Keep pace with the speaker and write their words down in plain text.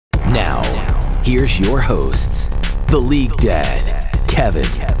Now, here's your hosts, the League Dad, Kevin,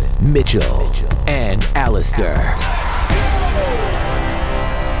 Mitchell, and Alastair.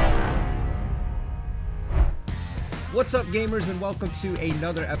 What's up, gamers, and welcome to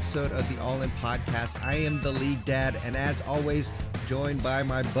another episode of the All In Podcast. I am the League Dad, and as always, joined by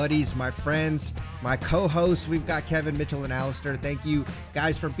my buddies, my friends, my co-hosts. We've got Kevin, Mitchell, and Alastair. Thank you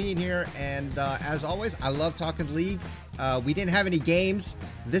guys for being here, and as always, I love talking League. We didn't have any games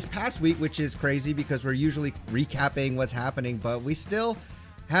this past week, which is crazy because we're usually recapping what's happening, but we still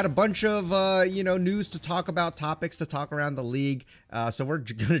had a bunch of, news to talk about, topics to talk around the league. So we're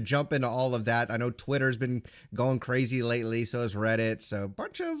going to jump into all of that. I know Twitter's been going crazy lately, so has Reddit. So a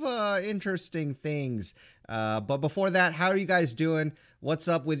bunch of interesting things. But before that, how are you guys doing? What's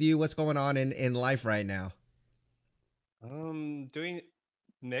up with you? What's going on in life right now? Doing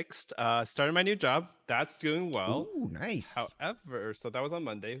mixed. Started my new job. That's doing well. Ooh, nice. However, so that was on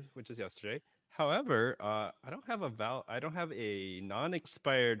Monday, which is yesterday. However, I don't have a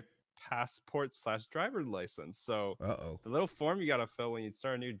non-expired passport/driver license. So the little form you gotta fill when you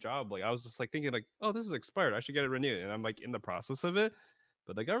start a new job, like I was just like thinking like, oh, this is expired, I should get it renewed, and I'm like in the process of it.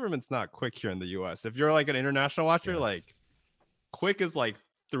 But the government's not quick here in the US. If you're like an international watcher, like quick is like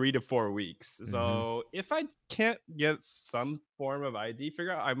 3 to 4 weeks. So if I can't get some form of ID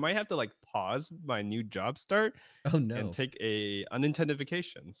figure out, I might have to like pause my new job start and take a unintended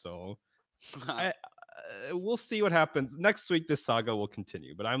vacation. So we'll see what happens next week. This saga will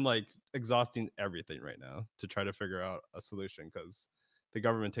continue, but I'm like exhausting everything right now to try to figure out a solution because the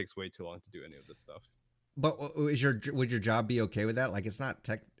government takes way too long to do any of this stuff. But would your job be okay with that? Like, it's not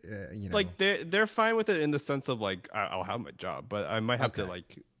tech, like they're fine with it in the sense of like I'll have my job, but I might have to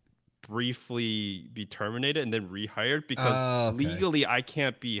like briefly be terminated and then rehired because legally I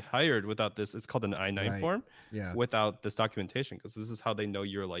can't be hired without this. It's called an I-9 form. Without this documentation, because this is how they know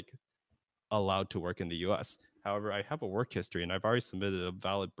you're like allowed to work in the US. However, I have a work history and I've already submitted a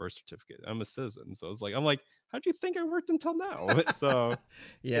valid birth certificate. I'm a citizen. So it's like, I'm like, how do you think I worked until now? So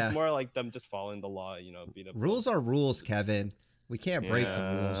it's more like them just following the law, rules are rules, Kevin. We can't break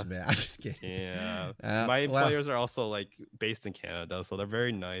the rules, man. I'm just kidding. Yeah. My employers are also like based in Canada, so they're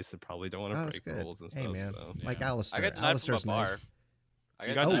very nice and probably don't want to break rules and stuff. Hey, man. So, like Alastair. I got denied from a bar. Nice.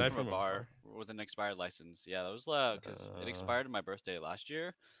 I got denied from a bar with an expired license. Yeah, that was because it expired on my birthday last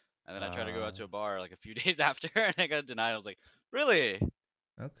year. And then I tried to go out to a bar like a few days after, and I got denied. I was like, "Really?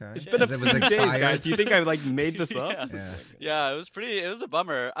 Okay." It's been a few days, guys. Do you think I like made this up? Yeah, it was a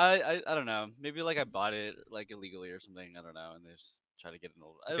bummer. I don't know. Maybe like I bought it like illegally or something. I don't know. And they just try to get an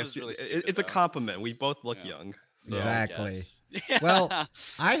old. It's a compliment. We both look young. So. Exactly. Well,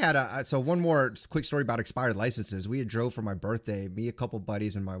 I had so one more quick story about expired licenses. We had drove for my birthday, me, a couple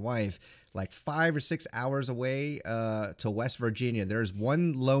buddies, and my wife, like 5 or 6 hours away to West Virginia. There's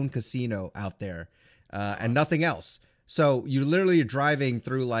one lone casino out there and nothing else. So you literally are driving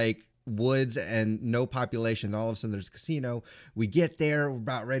through like woods and no population. All of a sudden there's a casino. We get there, we're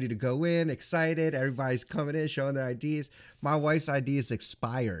about ready to go in, excited. Everybody's coming in, showing their IDs. My wife's ID is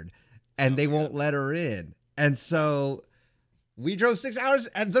expired and they won't let her in. And so we drove 6 hours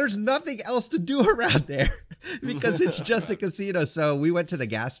and there's nothing else to do around there because it's just a casino. So we went to the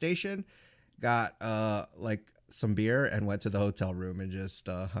gas station, got like some beer and went to the hotel room and just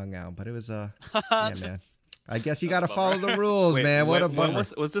hung out. But it was yeah, man. I guess you got to follow the rules, man. What a bummer.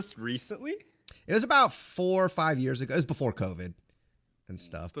 Was this recently? It was about 4 or 5 years ago. It was before COVID and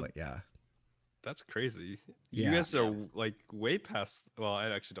stuff, but yeah. That's crazy. You guys are like way past. Well, I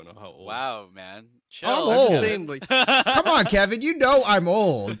actually don't know how old. Wow, man. Chill. I'm old. Saying, like, come on, Kevin. You know I'm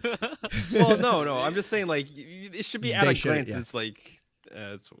old. Well, no. I'm just saying, like, it should be at a glance. Yeah. It's like,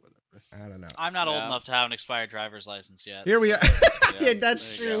 it's whatever. I don't know. I'm not old enough to have an expired driver's license yet. Here we are. Yeah,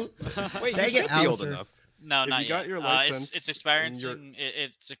 that's true. Wait, you should be old enough. No, not yet. Got your license. It's expiring.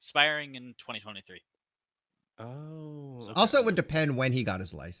 It's expiring in 2023. Oh. Okay. Also, it would depend when he got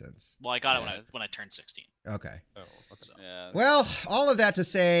his license. Well, I got it when I turned 16. Okay. Oh, okay. So. Yeah. Well, all of that to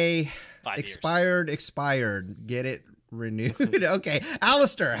say, 5 years. Expired. Get it renewed. Okay,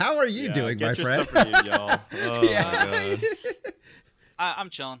 Alastair, how are you doing, my friend? Renewed, y'all. Oh my God. I'm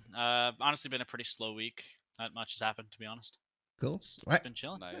chilling. Honestly, been a pretty slow week. Not much has happened, to be honest. Cool. It's been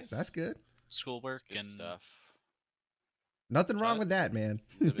chilling. Nice. That's good. Schoolwork and stuff. Nothing wrong with that, man.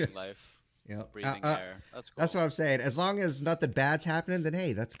 Living life. Yep. Breathing air. That's cool. That's what I'm saying. As long as nothing bad's happening, then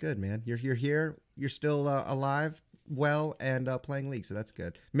hey, that's good, man. You're here. You're still alive, well, and playing League, so that's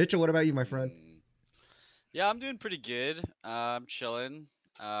good. Mitchell, what about you, my friend? Yeah, I'm doing pretty good. I'm chilling.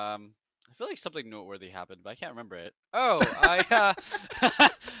 I feel like something noteworthy happened, but I can't remember it. Oh, I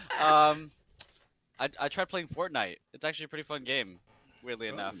tried playing Fortnite. It's actually a pretty fun game. Weirdly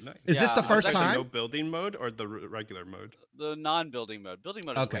enough. Nice. Is this the first time? No building mode or the regular mode? The non-building mode. Building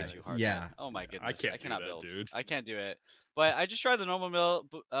mode is way too hard. Yeah. Man. Oh my goodness. I cannot do that, build. dude. I can't do it. But I just tried the normal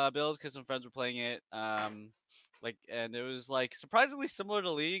build because some friends were playing it. And it was like surprisingly similar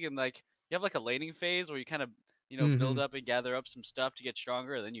to League, and like you have like a laning phase where you kind of build up and gather up some stuff to get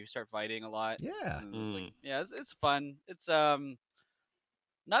stronger, and then you start fighting a lot. Yeah. And it's fun. It's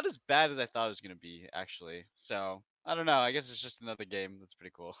not as bad as I thought it was gonna be actually. So I don't know. I guess it's just another game that's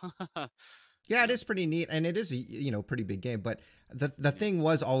pretty cool. Yeah, it is pretty neat, and it is a pretty big game. But the thing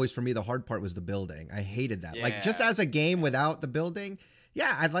was always for me, the hard part was the building. I hated that. Like just as a game without the building.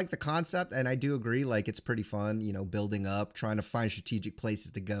 Yeah, I like the concept, and I do agree. Like it's pretty fun, building up, trying to find strategic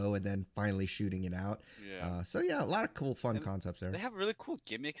places to go, and then finally shooting it out. Yeah. So yeah, a lot of cool, fun concepts there. They have really cool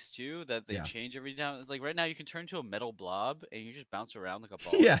gimmicks too that they change every time. Like right now, you can turn into a metal blob and you just bounce around like a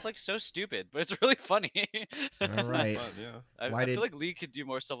ball. Yeah. It's like so stupid, but it's really funny. All right. Fun, yeah. I feel like League could do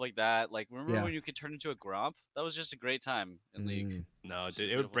more stuff like that. Like remember when you could turn into a Gromp? That was just a great time in League. No, dude,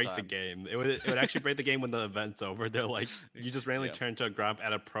 it would break the game. It would actually break the game when the event's over. They're like, you just randomly turn into a Gromp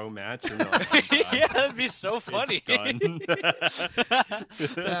at a pro match. And like, oh, yeah, that'd be so funny. That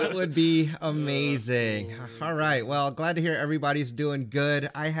would be amazing. All right. Well, glad to hear everybody's doing good.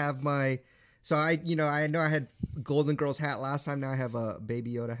 I have my, I know I had Golden Girls hat last time. Now I have a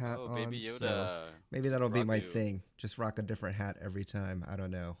Baby Yoda hat on. Baby Yoda. So maybe that'll be my thing. Just rock a different hat every time. I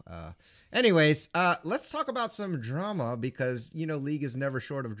don't know. Anyways, let's talk about some drama because, League is never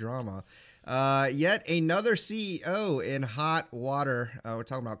short of drama. Yet another CEO in hot water. We're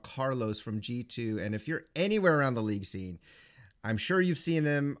talking about Carlos from G2. And if you're anywhere around the League scene, I'm sure you've seen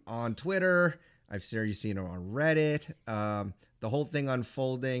him on Twitter. I'm sure you've seen him on Reddit. The whole thing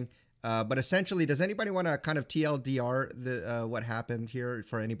unfolding. But essentially, does anybody want to kind of TLDR what happened here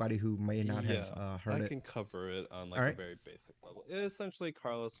for anybody who may not have heard it? I can cover it on a very basic level. Essentially,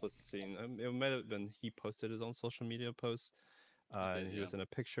 Carlos was seen. It might have been he posted his own social media post. He was in a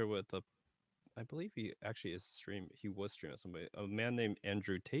picture with I believe he actually he was streaming somebody, a man named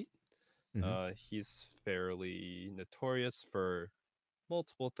Andrew Tate. He's fairly notorious for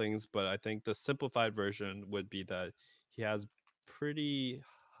multiple things, but I think the simplified version would be that he has pretty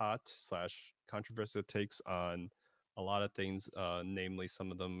hot / controversial takes on a lot of things, namely some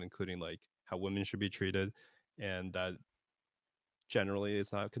of them including like how women should be treated, and that generally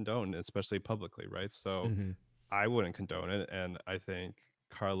is not condoned, especially publicly, right? So I wouldn't condone it, and I think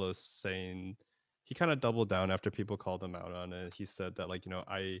Carlos saying he kind of doubled down after people called him out on it. He said that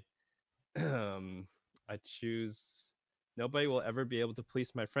I choose, nobody will ever be able to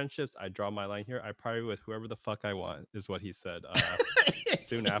police my friendships. I draw my line here. I party with whoever the fuck I want, is what he said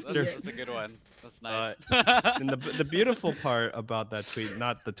soon after. That's a good one. That's nice. And the beautiful part about that tweet,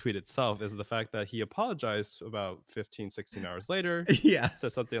 not the tweet itself, is the fact that he apologized about 15-16 hours later.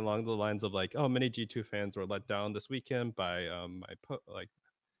 Said something along the lines of like, oh, many G2 fans were let down this weekend by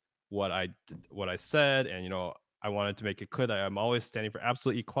what I said, and I wanted to make it clear that I'm always standing for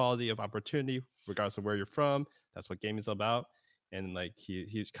absolute equality of opportunity regardless of where you're from. That's what gaming is about. And like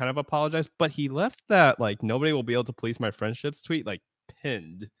he kind of apologized, but he left that like nobody will be able to police my friendships tweet like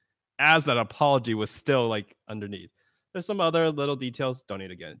pinned, as that apology was still like underneath. There's some other little details, don't need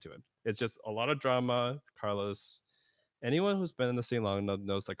to get into it. It's just a lot of drama. Carlos, anyone who's been in the scene long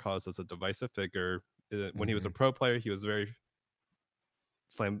knows that Carlos is a divisive figure. When he was a pro player, he was very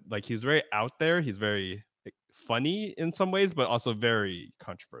he's very out there. He's very funny in some ways, but also very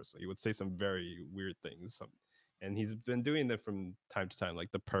controversial. He would say some very weird things. And he's been doing that from time to time.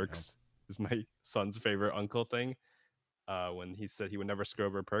 Like the perks is my son's favorite uncle thing. When he said he would never screw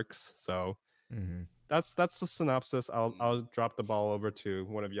over perks. So that's the synopsis. I'll drop the ball over to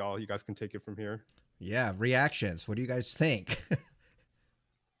one of y'all. You guys can take it from here. Yeah, reactions. What do you guys think?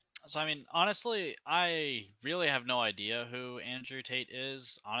 So, I mean, honestly, I really have no idea who Andrew Tate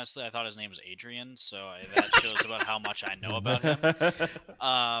is. Honestly, I thought his name was Adrian, so that shows about how much I know about him.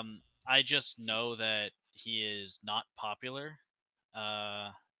 I just know that he is not popular,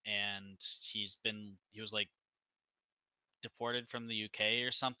 and he was like deported from the UK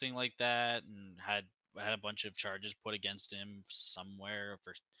or something like that, and had a bunch of charges put against him somewhere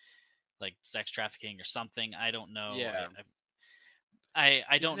for like sex trafficking or something. I don't know. Yeah.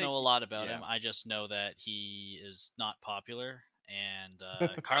 I don't know a lot about him. I just know that he is not popular, and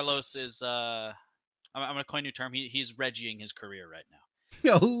Carlos is I'm gonna coin a new term. He's reggieing his career right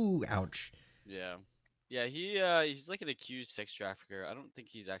now. Oh, ouch. Yeah, he's like an accused sex trafficker. I don't think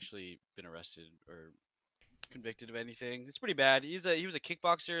he's actually been arrested or convicted of anything. It's pretty bad. He was a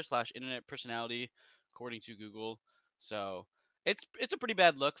kickboxer / internet personality, according to Google. So it's a pretty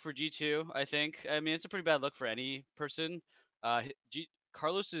bad look for G2. I think. I mean, it's a pretty bad look for any person.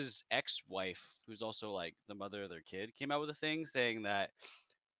 Carlos's ex-wife, who's also like the mother of their kid, came out with a thing saying that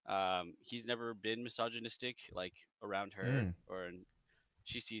he's never been misogynistic like around her, or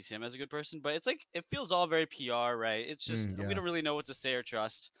she sees him as a good person. But it's like it feels all very PR, right? It's just we don't really know what to say or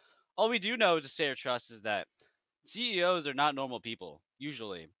trust. All we do know to say or trust is that CEOs are not normal people.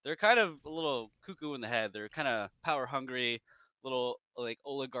 Usually, they're kind of a little cuckoo in the head. They're kind of power hungry, little like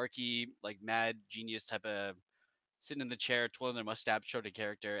oligarchy, like mad genius type of sitting in the chair, twirling their mustache, sort of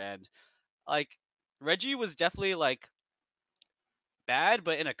character. And like Reggie was definitely like bad,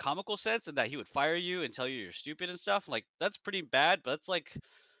 but in a comical sense, and that he would fire you and tell you you're stupid and stuff. Like that's pretty bad, but it's like,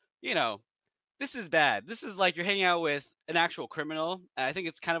 you know, this is bad. This is like you're hanging out with an actual criminal. I think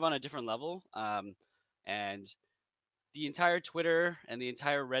it's kind of on a different level. And the entire Twitter and the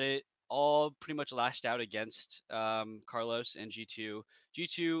entire Reddit all pretty much lashed out against Carlos and G2.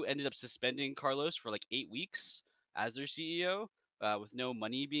 G2 ended up suspending Carlos for like 8 weeks as their CEO, with no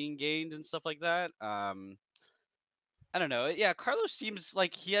money being gained and stuff like that. I don't know. Yeah, Carlos seems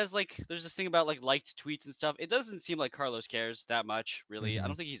like he has like there's this thing about like liked tweets and stuff. It doesn't seem like Carlos cares that much, really. I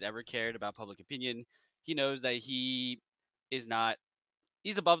don't think he's ever cared about public opinion. He knows that he is not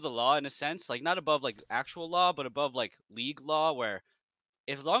he's above the law in a sense, like not above like actual law, but above like league law where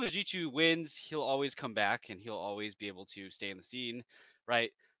if as long as G2 wins, he'll always come back and he'll always be able to stay in the scene,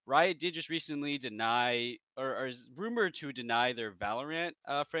 right? Riot did just recently deny or is rumored to deny their Valorant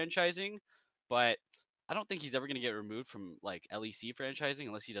franchising, but I don't think he's ever going to get removed from like LEC franchising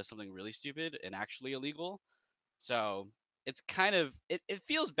unless he does something really stupid and actually illegal. So it's kind of it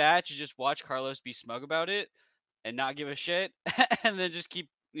feels bad to just watch Carlos be smug about it and not give a shit and then just keep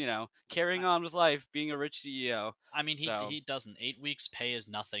carrying on with life being a rich CEO. I mean, he doesn't. 8 weeks pay is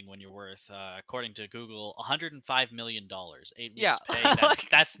nothing when you're worth, according to Google, $105 million. 8 weeks pay,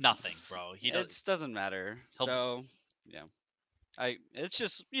 that's nothing, bro. It doesn't matter. So yeah, it's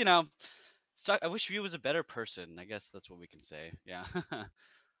just I wish he was a better person. I guess that's what we can say. Yeah.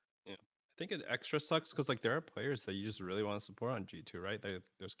 Yeah. I think it extra sucks because like there are players that you just really want to support on G2, right?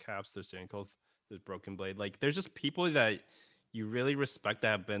 There's Caps, there's Ankles, there's Broken Blade. Like there's just people that you really respect that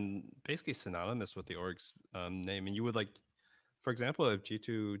have been basically synonymous with the org's name. And you would like, for example, if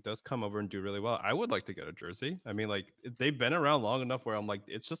G2 does come over and do really well, I would like to get a jersey. I mean, like they've been around long enough where I'm like,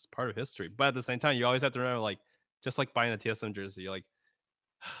 it's just part of history. But at the same time, you always have to remember, like, just like buying a TSM jersey, you're like,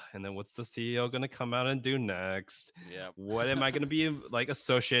 and then what's the CEO going to come out and do next? Yeah. What am I going to be like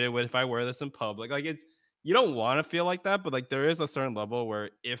associated with if I wear this in public? Like you don't want to feel like that, but like there is a certain level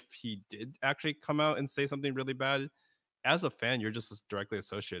where if he did actually come out and say something really bad, as a fan, you're just directly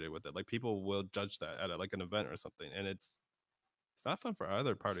associated with it. Like people will judge that at like an event or something, and it's not fun for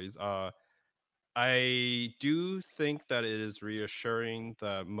either parties. I do think that it is reassuring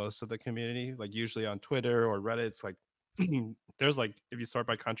that most of the community, like usually on Twitter or Reddit, it's like there's like if you sort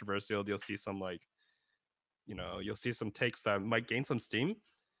by controversial, you'll see some like you'll see some takes that might gain some steam.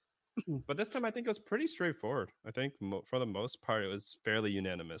 But this time I think it was pretty straightforward. I think for the most part it was fairly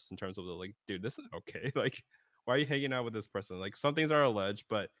unanimous in terms of the like, dude, this is okay. Like, why are you hanging out with this person? Like, some things are alleged,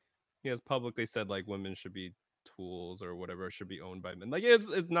 but he has publicly said like women should be tools or whatever, should be owned by men. Like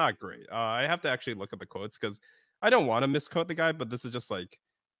it's not great. I have to actually look at the quotes because I don't want to misquote the guy, but this is just like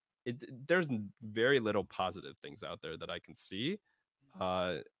there's very little positive things out there that I can see.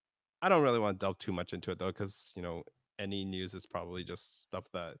 I don't really want to delve too much into it though, because any news is probably just stuff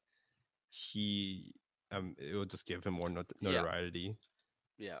that he it will just give him more notoriety.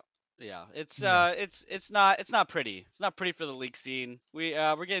 Yeah. It's not pretty. It's not pretty for the league scene.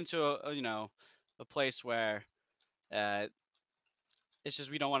 We're getting to a place where it's just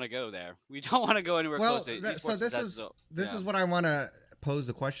we don't want to go there. We don't want to go anywhere close. So this is what I want to pose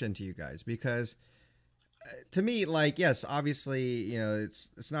the question to you guys, because to me, like, yes, obviously,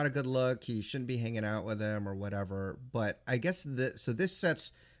 it's not a good look. He shouldn't be hanging out with them or whatever. But I guess so this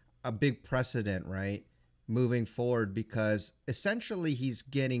sets a big precedent, right, moving forward, because essentially he's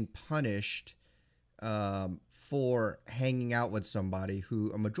getting punished for hanging out with somebody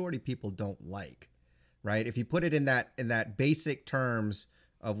who a majority of people don't like, right? If you put it in that basic terms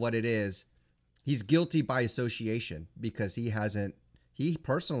of what it is, he's guilty by association, because he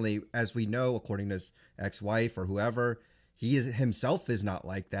personally, as we know, according to his ex-wife or whoever, himself is not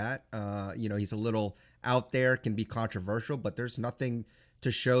like that. He's a little out there, can be controversial, but there's nothing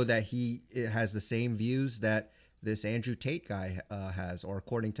to show that he has the same views that this Andrew Tate guy has, or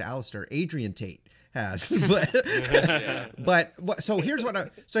according to Alastair, Adrian Tate has. So here's what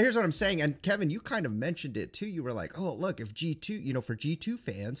I'm saying. And Kevin, you kind of mentioned it too. You were like, oh, look, if G2, for G2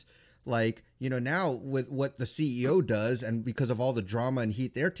 fans, Like, now with what the CEO does, and because of all the drama and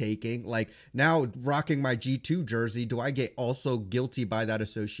heat they're taking, like now rocking my G2 jersey, do I get also guilty by that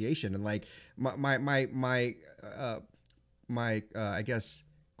association? And like my I guess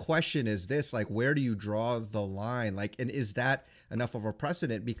question is this, like, where do you draw the line? Like, and is that enough of a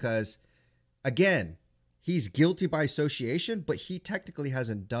precedent? Because again, he's guilty by association, but he technically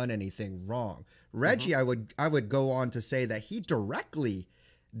hasn't done anything wrong. Reggie, I would go on to say that he directly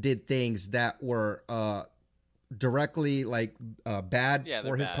did things that were directly like bad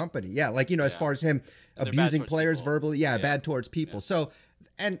for his company. Yeah, like, as far as him abusing players verbally, bad towards people. So,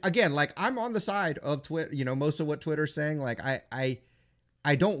 and again, like, I'm on the side of Twitter, most of what Twitter's saying. Like,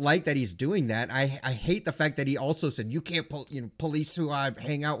 I don't like that he's doing that. I hate the fact that he also said, you can't police who I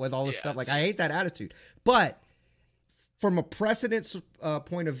hang out with, all this stuff. Like, I hate that attitude. But from a precedence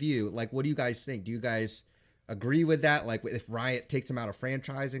point of view, like, what do you guys think? Do you guys agree with that? Like, if Riot takes him out of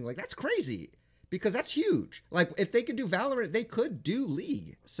franchising, like, that's crazy, because that's huge. Like, if they could do Valorant, they could do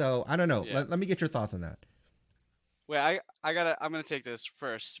League. So I don't know. Let me get your thoughts on that. Wait, I'm gonna take this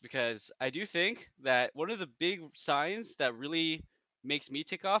first, because I do think that one of the big signs that really makes me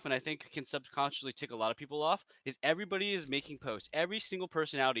tick off, and I think can subconsciously tick a lot of people off, is everybody is making posts. Every single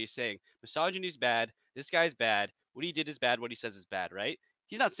personality is saying misogyny is bad, this guy's bad, what he did is bad, what he says is bad, right?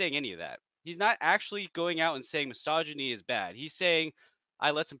 He's not saying any of that. He's not actually going out and saying misogyny is bad. He's saying,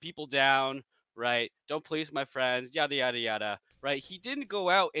 I let some people down, right? Don't police my friends, yada, yada, yada, right? He didn't go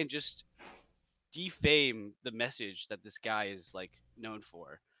out and just defame the message that this guy is, like, known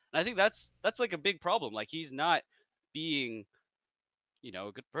for. And I think that's like a big problem. Like, he's not being,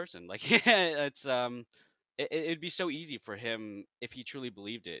 a good person. Like, it's it'd be so easy for him, if he truly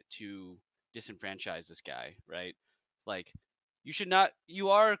believed it, to disenfranchise this guy, right? It's like, you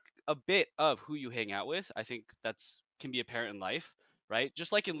are a bit of who you hang out with. I think that's can be apparent in life, right?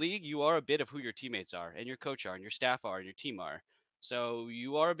 Just like in League, you are a bit of who your teammates are, and your coach are, and your staff are, and your team are. So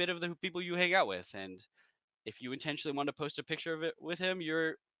you are a bit of the people you hang out with, and if you intentionally want to post a picture of it with him,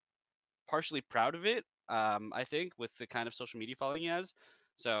 you're partially proud of it. I think, with the kind of social media following he has.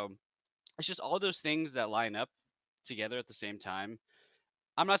 So it's just all those things that line up together at the same time.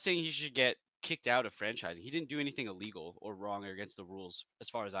 I'm not saying he should get kicked out of franchising. He didn't do anything illegal or wrong or against the rules, as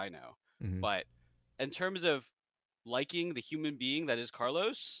far as I know. But in terms of liking the human being that is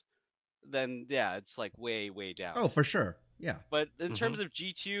Carlos, then yeah, it's like way, way down. Oh, for sure. Yeah. But in terms of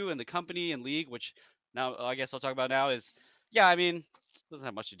G2 and the company and League, which now I guess I'll talk about now, is, yeah, I mean, doesn't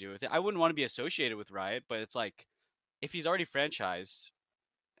have much to do with it. I wouldn't want to be associated with Riot, but it's like, if he's already franchised,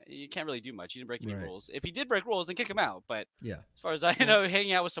 you can't really do much. He didn't break any rules. If he did break rules, then kick him out. But yeah, as far as I know,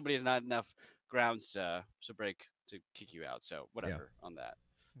 hanging out with somebody is not enough grounds to kick you out. So whatever on that.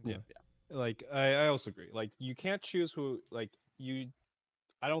 Yeah. Like, I also agree. Like, you can't choose who, like,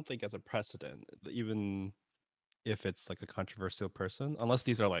 I don't think as a precedent, even if it's like a controversial person, unless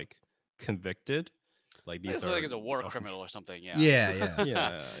these are like convicted, like these are like as a war criminal or something. Yeah.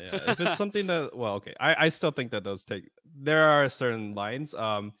 If it's something that, well, okay, I still think that there are certain lines.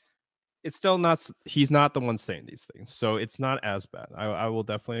 It's still not, he's not the one saying these things, so it's not as bad. I will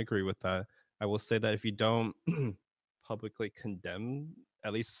definitely agree with that. I will say that if you don't publicly condemn,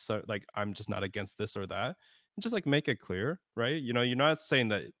 at least like, I'm just not against this or that, just like make it clear, right? You're not saying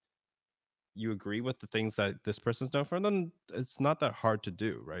that you agree with the things that this person's done for them, then it's not that hard to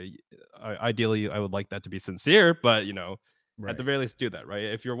do, right? Ideally, I would like that to be sincere, but at the very least, do that, right?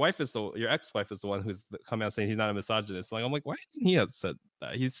 If your ex-wife is the one who's coming out saying he's not a misogynist, like, I'm like, why hasn't he said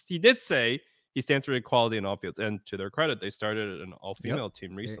that? He did say he stands for equality in all fields, and to their credit, they started an all-female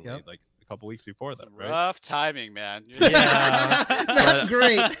team recently, like a couple weeks before that, right? Rough timing, man. Not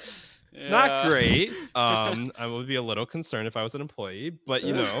great. Not great. I would be a little concerned if I was an employee, but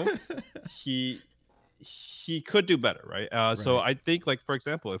he could do better, right? So I think, like, for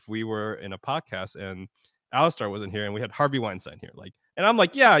example, if we were in a podcast and Alastair wasn't here and we had Harvey Weinstein here, like, and I'm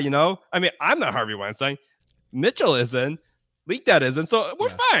like, I mean, I'm not Harvey Weinstein, Mitchell isn't, Leak Dad isn't, so we're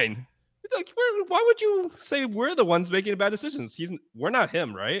fine. Like, why would you say we're the ones making bad decisions? We're not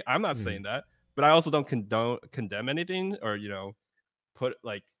him, right? I'm not saying that, but I also don't condemn anything, or put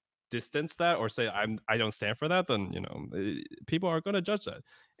like distance that, or say I don't stand for that. Then people are going to judge that.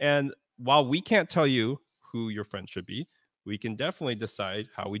 And while we can't tell you who your friend should be, we can definitely decide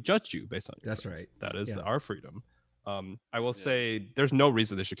how we judge you based on your friends. Right. That is our freedom. I will say there's no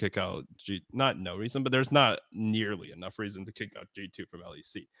reason they should kick out not no reason, but there's not nearly enough reason to kick out G2 from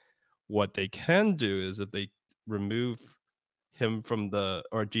LEC. What they can do is if they remove him from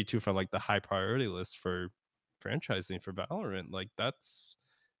or G2 from like the high priority list for franchising for Valorant, like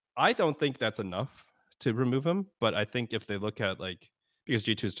I don't think that's enough to remove him. But I think if they look at like because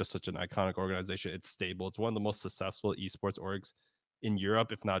G2 is just such an iconic organization. It's stable. It's one of the most successful esports orgs in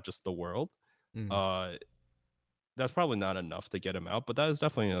Europe, if not just the world. That's probably not enough to get him out, but that is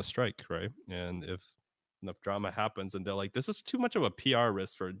definitely a strike, right? And if enough drama happens and they're like, this is too much of a PR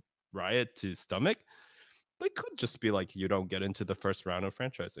risk for Riot to stomach, they could just be like, you don't get into the first round of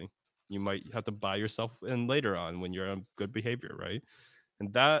franchising. You might have to buy yourself in later on when you're on good behavior, right?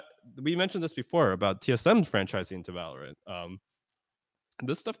 And that, we mentioned this before about TSM franchising into Valorant.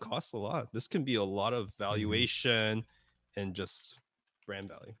 This stuff costs a lot. This can be a lot of valuation and just brand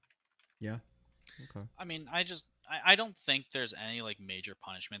value. Yeah. Okay. I mean, I don't think there's any like major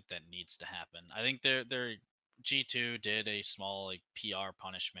punishment that needs to happen. I think their G2 did a small like PR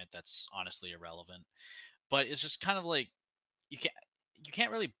punishment that's honestly irrelevant. But it's just kind of like you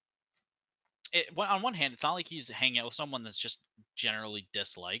can't really on one hand, it's not like he's hanging out with someone that's just generally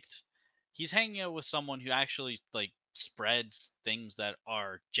disliked. He's hanging out with someone who actually like spreads things that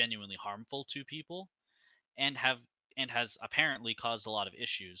are genuinely harmful to people and has apparently caused a lot of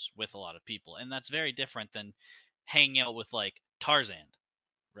issues with a lot of people. And that's very different than hanging out with like Tarzan,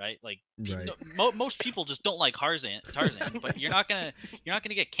 right? Like most people just don't like Tarzan, but you're not gonna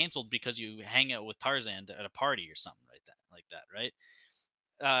get canceled because you hang out with Tarzan at a party or something like that,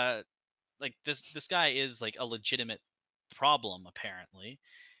 right? Like this guy is like a legitimate problem apparently,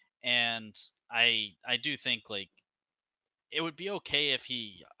 and I do think like it would be okay if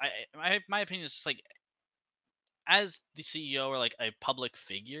my opinion is just like, as the CEO or like a public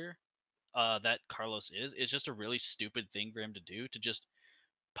figure that Carlos is just a really stupid thing for him to do, to just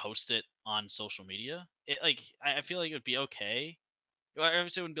post it on social media. It like I feel like it would be okay.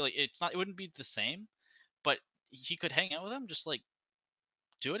 Obviously, it wouldn't be like it wouldn't be the same, but he could hang out with him, just like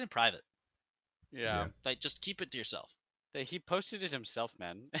do it in private. Yeah. Like just keep it to yourself. He posted it himself,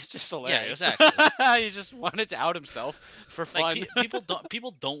 man. It's just hilarious. Yeah, exactly. He just wanted to out himself for fun. Like,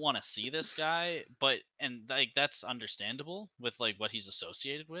 people don't want to see this guy, and like that's understandable with like what he's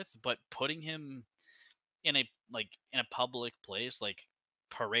associated with. But putting him in a public place, like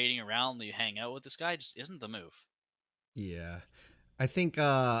parading around that you hang out with this guy, just isn't the move. Yeah, I think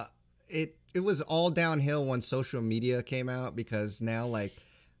it was all downhill when social media came out, because now like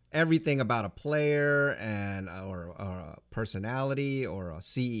everything about a player and or a personality or a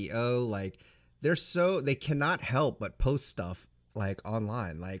CEO, like they cannot help but post stuff like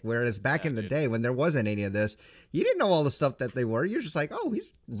online. Like whereas back in the day when there wasn't any of this, you didn't know all the stuff that they were. You're just like, oh,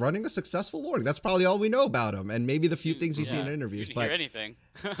 he's running a successful org. That's probably all we know about him, and maybe the few things we see in interviews. You didn't hear anything.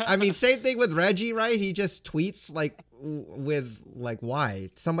 I mean, same thing with Reggie, right? He just tweets like with like,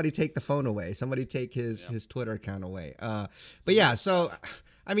 why? Somebody take the phone away. Somebody take his Twitter account away. But yeah, so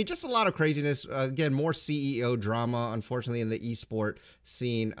I mean, just a lot of craziness. Again, more CEO drama, unfortunately, in the esport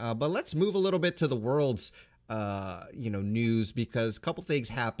scene. But let's move a little bit to the world's, news, because a couple things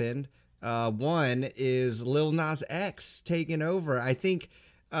happened. One is Lil Nas X taking over. I think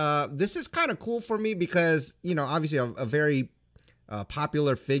this is kind of cool for me because, obviously a very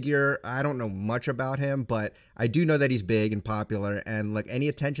popular figure. I don't know much about him, but I do know that he's big and popular, and like any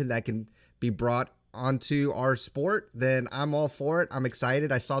attention that can be brought onto our sport, then I'm all for it. I'm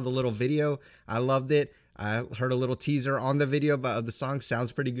excited. I saw the little video. I loved it. I heard a little teaser on the video of the song.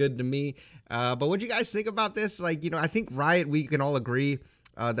 Sounds pretty good to me. But what do you guys think about this? Like, I think Riot, we can all agree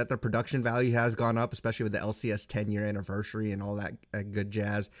that their production value has gone up, especially with the LCS 10-year anniversary and all that good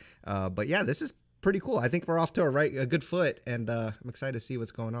jazz. But yeah, this is pretty cool. I think we're off to a good foot, and I'm excited to see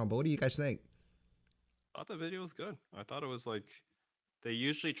what's going on. But what do you guys think? I thought the video was good. I thought it was like, they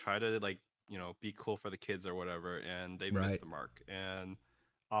usually try to like, be cool for the kids or whatever, and they miss the mark. And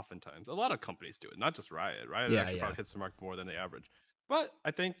oftentimes, a lot of companies do it, not just Riot. Riot actually probably hits the mark more than the average. But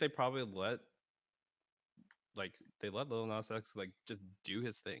I think they probably let Lil Nas X like just do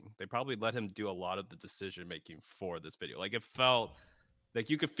his thing. They probably let him do a lot of the decision making for this video. Like it felt like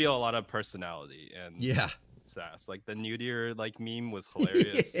you could feel a lot of personality and sass. Like the nudier like meme was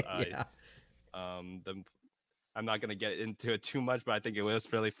hilarious. I'm not gonna get into it too much, but I think it was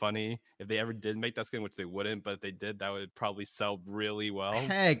fairly funny. If they ever did make that skin, which they wouldn't, but if they did, that would probably sell really well.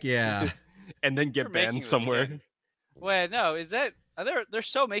 Heck yeah! And then get banned somewhere. Wait, no, is that they're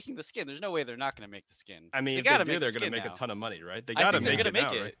so making the skin? There's no way they're not gonna make the skin. I mean, they're gonna make a ton of money, right? They gotta make it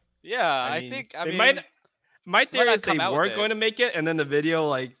now, right? Yeah, I think. I mean, my theory is they were going to make it, and then the video,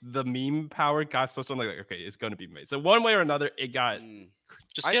 like the meme power, got so strong, like okay, it's going to be made. So one way or another, it got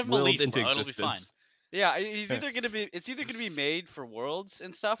just give him a lead into existence. It'll be fine. Yeah, it's either gonna be made for Worlds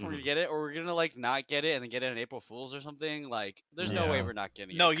and stuff, we're gonna get it, or we're gonna like not get it and then get it on April Fools or something. Like, there's no way we're not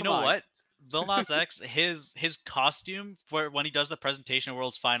getting it. No, you know what? Lil Nas X, his costume for when he does the presentation of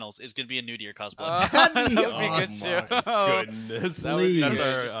World's Finals is gonna be a Nudier cosplay. That'd be That would be good awesome. too. Goodness. That would be Please. That's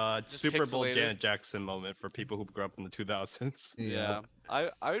good. our Just Super Bowl pixelated. Janet Jackson moment for people who grew up in the 2000s. Yeah. I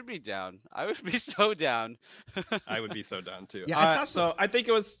would be down. I would be so down. I would be so down too. Yeah, I saw so I think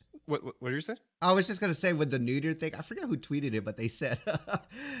it was what did you say? I was just gonna say with the Nudier thing, I forget who tweeted it, but they said,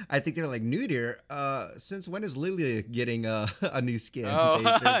 I think they were like, Nudier, since when is Lilia getting a new skin? Oh,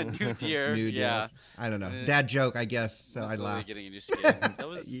 Nudier. Nudier. Yeah. I don't know. Dad joke, I guess. So I Lilia laughed. getting a new skin. That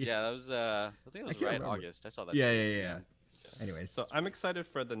was Yeah. that was I think it was can't right remember. August. I saw that. Yeah. Anyways, So I'm excited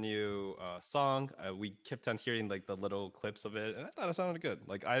for the new song. We kept on hearing like the little clips of it, and I thought it sounded good.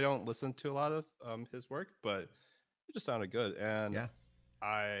 Like I don't listen to a lot of his work, but it just sounded good. And yeah.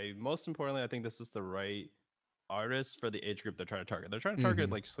 most importantly, I think this is the right artist for the age group they're trying to target. They're trying to target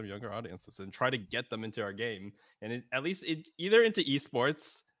like some younger audiences and try to get them into our game, and at least either into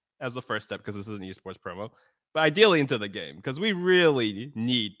esports as the first step, because this is an esports promo, but ideally into the game, because we really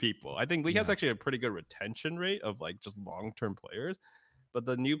need people. I think League has actually a pretty good retention rate of like just long-term players, but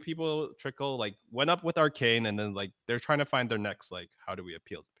the new people trickle like went up with Arcane, and then like they're trying to find their next like how do we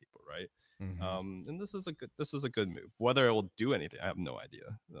appeal to people, right? And this is a good move. Whether it will do anything, I have no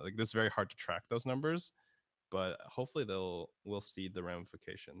idea. Like this is very hard to track those numbers, but hopefully we'll see the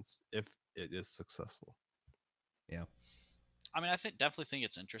ramifications if it is successful. Yeah. I mean, definitely think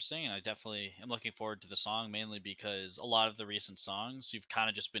it's interesting, and I definitely am looking forward to the song, mainly because a lot of the recent songs, you've kind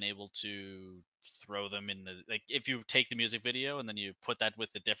of just been able to throw them in the, like, if you take the music video and then you put that with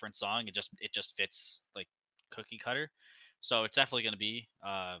a different song, it just fits like cookie cutter. So it's definitely going to be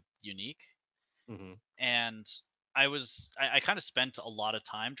unique. And I kind of spent a lot of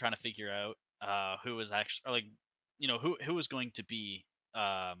time trying to figure out who was actually, or like, you know, who was going to be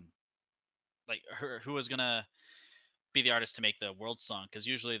like who was gonna be the artist to make the world song, because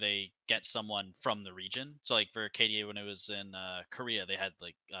usually they get someone from the region. So like for KDA, when it was in Korea, they had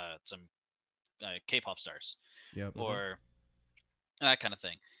like some K-pop stars, or that kind of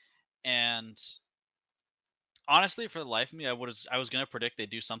thing. And honestly, for the life of me, I was gonna predict they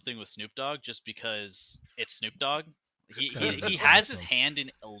do something with Snoop Dogg, just because it's Snoop Dogg. He has his hand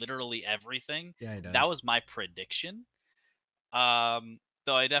in literally everything. Yeah, he does. That was my prediction.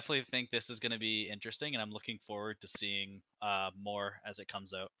 Though I definitely think this is going to be interesting, and I'm looking forward to seeing more as it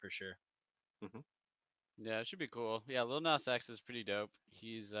comes out for sure. Yeah, it should be cool. Yeah, Lil Nas X is pretty dope.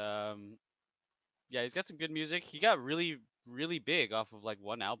 He's he's got some good music. He got really big off of like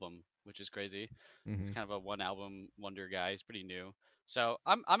one album, which is crazy. He's kind of a one album wonder guy. He's pretty new. So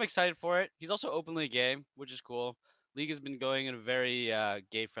I'm excited for it. He's also openly gay, which is cool. League has been going in a very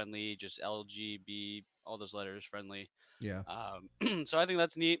gay friendly, just LGB, all those letters friendly. Yeah. So I think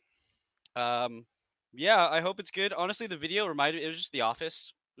that's neat. Yeah, I hope it's good. Honestly, the video reminded me, it was just The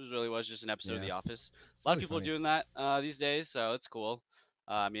Office. It really was just an episode of The Office. A lot of people are doing that these days, so it's cool.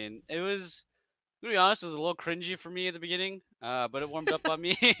 I mean, it was, to be honest, it was a little cringy for me at the beginning, but it warmed up on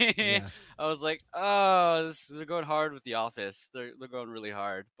me. I was like, oh, they're going hard with The Office. They're going really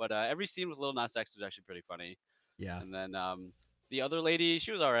hard. But every scene with Lil Nas X was actually pretty funny. Yeah. And then the other lady,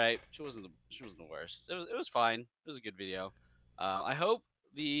 she was all right. She wasn't the worst. It was fine. It was a good video. I hope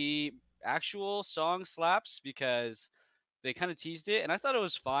the actual song slaps, because they kind of teased it, and I thought it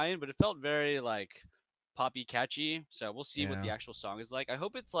was fine, but it felt very like poppy catchy. So we'll see what the actual song is like. I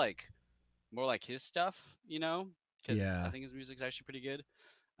hope it's like more like his stuff, you know, because I think his music's actually pretty good.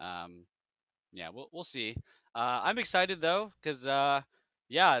 Yeah, we'll see. I'm excited though, because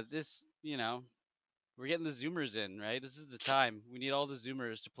this, you know, we're getting the Zoomers in, right? This is the time. We need all the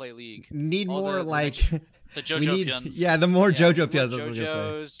Zoomers to play League. Need all more like the JoJo Pyuns. Yeah, the more JoJo Pyuns. More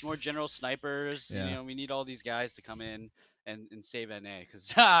JoJos, more general snipers. You know, we need all these guys to come in and save NA,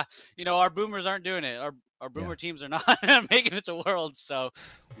 because you know, our boomers aren't doing it. Our boomer teams are not making it to Worlds, so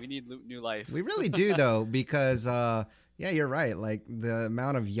we need new life. We really do though, because yeah, you're right. Like the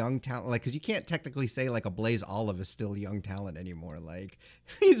amount of young talent, like, because you can't technically say like a Blaze Olive is still young talent anymore. Like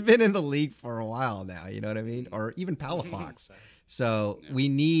he's been in the league for a while now. You know what I mean? Or even Palafox. So we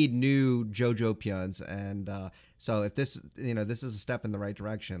need new JoJo Pyuns, and so if this, you know, this is a step in the right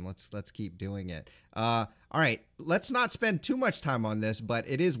direction, let's keep doing it. All right, let's not spend too much time on this, but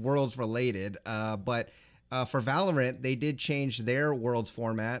it is Worlds related. But for Valorant, they did change their Worlds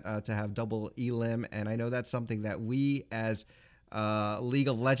format to have double elim, and I know that's something that we as League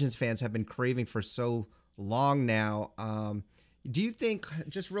of Legends fans have been craving for so long now. Do you think,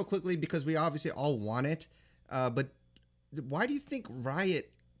 just real quickly, because we obviously all want it, but why do you think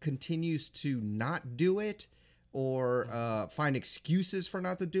Riot continues to not do it? or find excuses for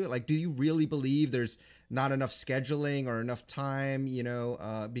not to do it? Like, do you really believe there's not enough scheduling or enough time,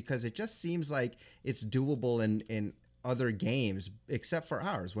 because it just seems like it's doable in other games except for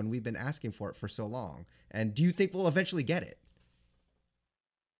ours when we've been asking for it for so long? And do you think we'll eventually get it?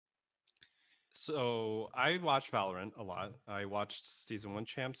 So I watch Valorant a lot. I watched Season 1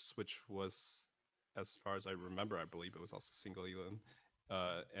 Champs, which was, as far as I remember, I believe it was also single elim.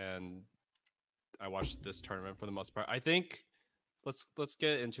 And I watched this tournament for the most part. I think let's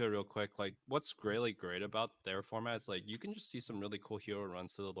get into it real quick. Like, what's really great about their format is like you can just see some really cool hero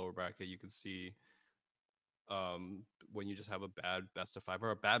runs to the lower bracket. You can see when you just have a bad best of 5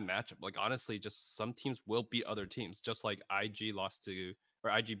 or a bad matchup. Like, honestly, just some teams will beat other teams, just like IG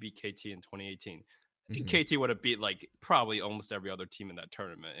beat KT in 2018. KT would have beat like probably almost every other team in that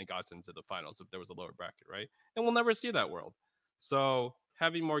tournament and got into the finals if there was a lower bracket, right? And we'll never see that world. So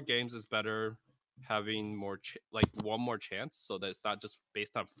having more games is better. Having more one more chance, so that it's not just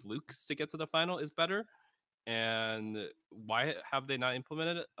based on flukes to get to the final, is better. And why have they not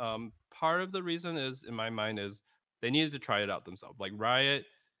implemented it? Part of the reason is, in my mind, is they needed to try it out themselves. Like, Riot,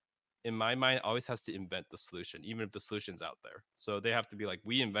 in my mind, always has to invent the solution, even if the solution's out there. So they have to be like,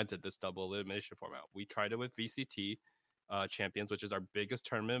 we invented this double elimination format. We tried it with VCT Champions, which is our biggest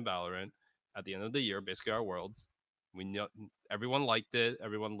tournament in Valorant at the end of the year, basically our Worlds. We know everyone liked it.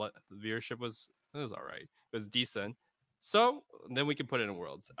 The viewership was all right. It was decent. So then we can put it in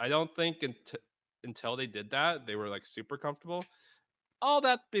Worlds. I don't think until they did that, they were like super comfortable. All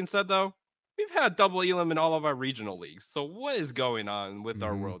that being said, though, we've had double elim in all of our regional leagues. So what is going on with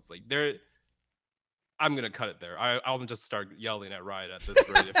our Worlds? Like, I'm gonna cut it there. I'll just start yelling at Riot at this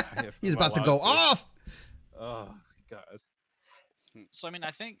rate. If He's about to go off. Oh God. So I mean,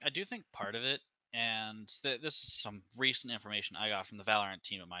 I do think part of it, and this is some recent information I got from the Valorant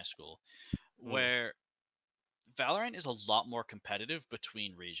team at my school, where Valorant is a lot more competitive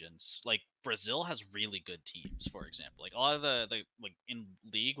between regions. Like, Brazil has really good teams, for example. Like, a lot of the like in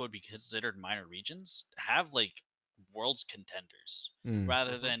League would be considered minor regions have like world's contenders,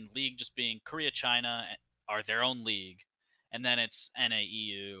 rather than League just being Korea, China are their own league, and then it's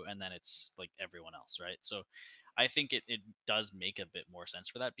NAEU, and then it's like everyone else, right? So I think it does make a bit more sense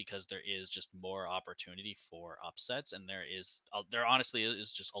for that, because there is just more opportunity for upsets, and there honestly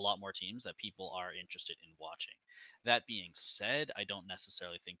is just a lot more teams that people are interested in watching. That being said, I don't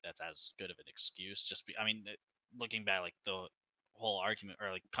necessarily think that's as good of an excuse. Looking back, like the whole argument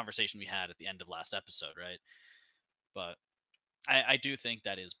or like conversation we had at the end of last episode, right? But I do think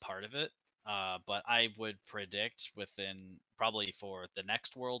that is part of it. But I would predict within probably for the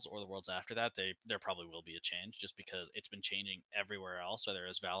next worlds or the worlds after that, there probably will be a change, just because it's been changing everywhere else, whether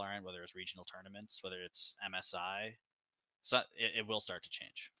it's Valorant, whether it's regional tournaments, whether it's MSI. So it will start to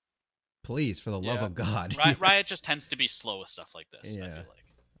change. Please, for the love of God. Riot just tends to be slow with stuff like this. Yeah. I feel like.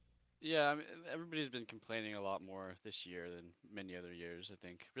 Yeah, I mean, everybody's been complaining a lot more this year than many other years. I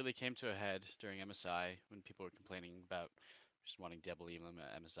think really came to a head during MSI when people were complaining about just wanting double elim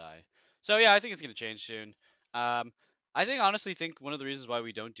at MSI. So yeah, I think it's gonna change soon. I honestly think one of the reasons why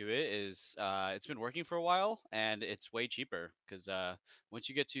we don't do it is it's been working for a while and it's way cheaper, because once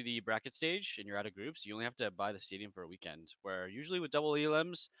you get to the bracket stage and you're out of groups, you only have to buy the stadium for a weekend. Where usually with double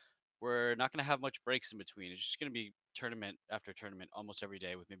elims, we're not going to have much breaks in between. It's just going to be tournament after tournament almost every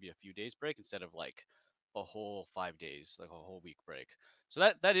day, with maybe a few days break instead of like a whole 5 days, like a whole week break. So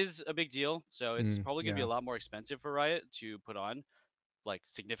that is a big deal. So it's probably going to be a lot more expensive for Riot to put on, like,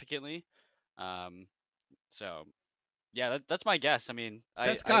 significantly. So yeah, that's my guess. I mean,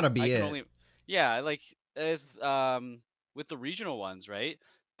 that's gotta be it. Like with the regional ones, right?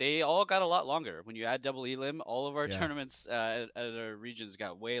 They all got a lot longer. When you add double elim, all of our tournaments at our regions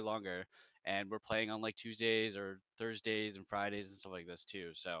got way longer, and we're playing on like Tuesdays or Thursdays and Fridays and stuff like this too.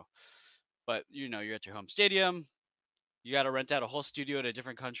 So, but you're at your home stadium. You got to rent out a whole studio in a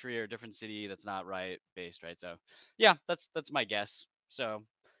different country or a different city that's not Riot based, right? So, yeah, that's my guess. So,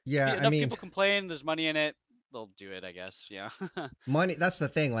 yeah, enough people complain. There's money in it. They'll do it, I guess. Yeah. Money. That's the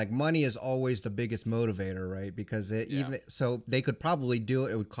thing. Like, money is always the biggest motivator, right? Because so they could probably do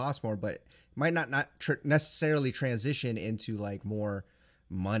it. It would cost more, but it might not necessarily transition into like more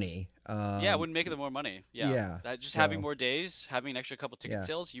money. Yeah, it wouldn't make them more money. Yeah. Just having more days, having an extra couple ticket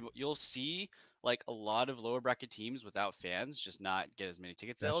sales, you'll see like a lot of lower bracket teams without fans just not get as many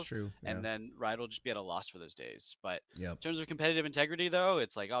ticket sales. That's true. Yeah. And then Riot will just be at a loss for those days. But in terms of competitive integrity, though,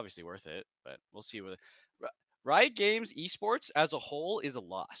 it's like obviously worth it. But we'll see. Riot Games esports as a whole is a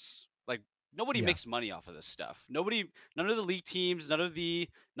loss. Like, nobody makes money off of this stuff. None of the league teams, none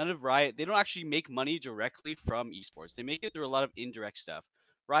of Riot, they don't actually make money directly from esports. They make it through a lot of indirect stuff.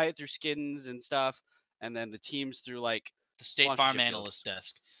 Riot through skins and stuff, and then the teams through like the State Farm analyst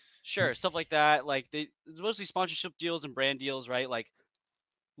desk. Sure, stuff like that. Like it's mostly sponsorship deals and brand deals, right? Like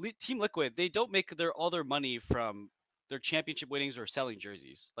Team Liquid, they don't make all their money from their championship winnings or selling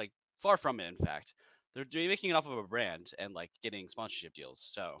jerseys. Like far from it, in fact. They're making it off of a brand and like getting sponsorship deals.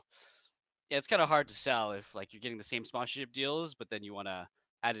 So yeah, it's kind of hard to sell if like you're getting the same sponsorship deals, but then you want to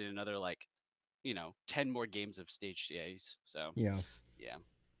add in another like, 10 more games of stage days. So yeah.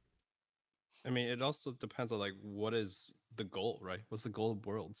 I mean, it also depends on like what is the goal, right? What's the goal of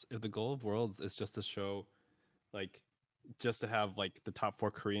Worlds? If the goal of Worlds is just to show, like, just to have like the top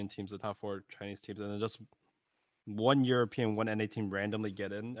 4 Korean teams, the top 4 Chinese teams, and then just one European, one NA team randomly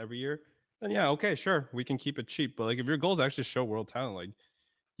get in every year, then yeah, okay, sure, we can keep it cheap. But like, if your goal is actually show world talent, like,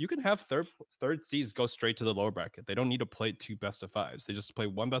 you can have third seeds go straight to the lower bracket. They don't need to play 2 best of 5s. They just play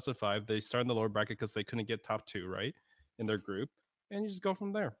 1 best of 5. They start in the lower bracket because they couldn't get top 2 right in their group, and you just go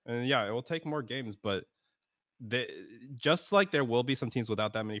from there. And yeah, it will take more games, but just like there will be some teams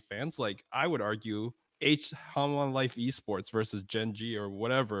without that many fans. Like I would argue, Hanwha Life Esports versus Gen G or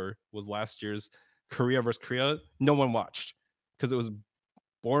whatever was last year's Korea versus Korea, no one watched because it was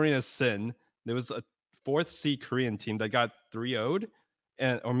boring as sin. There was a 4th seed Korean team that got 3-0'd,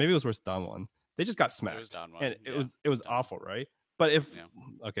 or maybe it was versus Danwon. They just got smacked, and it was awful, right? But if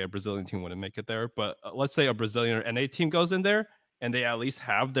a Brazilian team wouldn't make it there, but let's say a Brazilian or NA team goes in there and they at least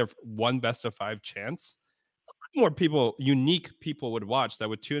have their 1 best of 5 chance, more people, unique people would watch that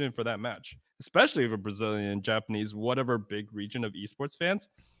would tune in for that match, especially if a Brazilian, Japanese, whatever big region of esports fans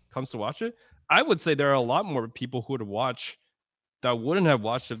comes to watch it. I would say there are a lot more people who would watch that wouldn't have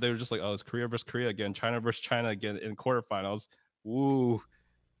watched if they were just like, oh, it's Korea versus Korea again, China versus China again in quarterfinals. Ooh,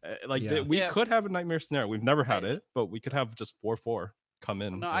 we could have a nightmare scenario. We've never had it, but we could have just 4-4 come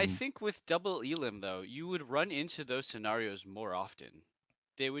in. No, I think with double elim though, you would run into those scenarios more often.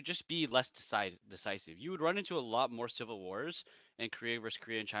 They would just be less decisive. You would run into a lot more civil wars in Korea versus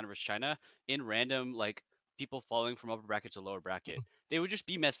Korea and China versus China in random like people falling from upper bracket to lower bracket. They would just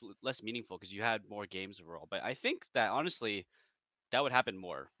be less meaningful because you had more games overall. But I think that honestly, that would happen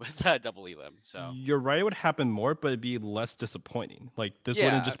more with double elim. So you're right, it would happen more, but it'd be less disappointing. Like this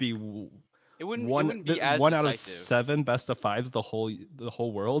wouldn't just be it wouldn't be as one decisive. Out of 7 best of 5s the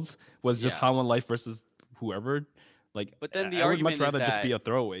whole Worlds was just Hanwha Life versus whoever. Like, but then I would much rather just be a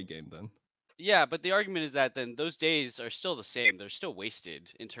throwaway game then. Yeah, but the argument is that then those days are still the same. They're still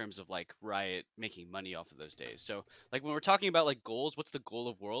wasted in terms of like Riot making money off of those days. So like when we're talking about like goals, what's the goal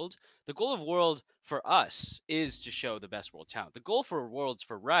of World? The goal of World for us is to show the best world talent. The goal for Worlds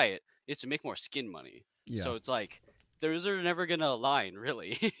for Riot is to make more skin money. Yeah. So it's like those are never gonna align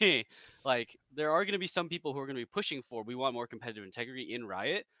really. Like there are gonna be some people who are gonna be pushing for we want more competitive integrity in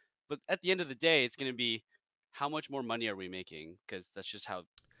Riot, but at the end of the day, it's gonna be how much more money are we making? Because that's just how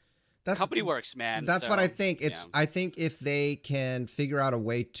company works, man. That's what I think. I think if they can figure out a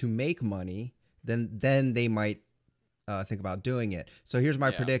way to make money, then they might think about doing it. So here's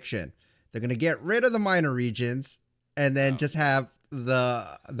my prediction: they're gonna get rid of the minor regions and then just have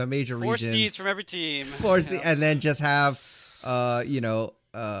the major 4 regions. 4 seeds from every team. 4 seeds, and then just have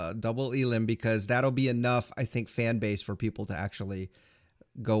double elim, because that'll be enough, I think, fan base for people to actually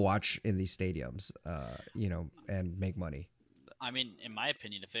go watch in these stadiums, and make money. I mean, in my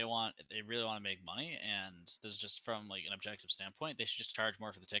opinion, if they really want to make money, and this is just from like an objective standpoint, they should just charge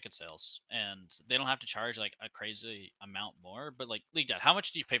more for the ticket sales, and they don't have to charge like a crazy amount more. But like League Dad, how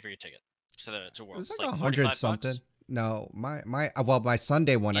much do you pay for your ticket to Worlds? It was like 100 something. Bucks? No, my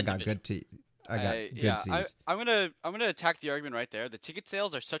Sunday one, I got good seats. I'm gonna attack the argument right there. The ticket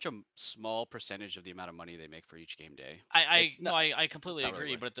sales are such a small percentage of the amount of money they make for each game day. I completely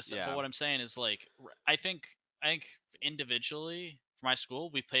agree. But but what I'm saying is like I think individually for my school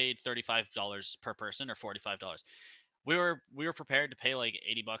we paid $35 per person or $45. We were prepared to pay like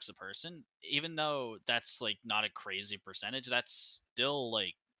 $80 a person, even though that's like not a crazy percentage. That's still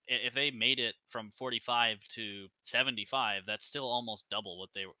like if they made it from 45 to 75, that's still almost double what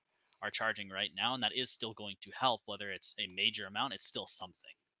they are charging right now, and that is still going to help. Whether it's a major amount, it's still something.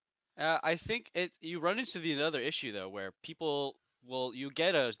 I think you run into another issue though, where people you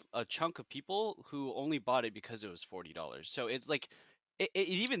get a chunk of people who only bought it because it was $40. So it's like it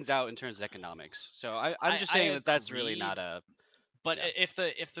evens out in terms of economics. So I'm just saying that's really not a. But if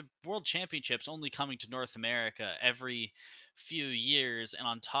the World Championship's only coming to North America every few years, and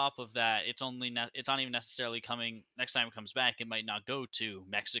on top of that, it's not even necessarily coming next time it comes back. It might not go to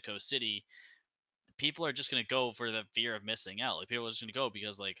Mexico City. People are just going to go for the fear of missing out. Like people are just going to go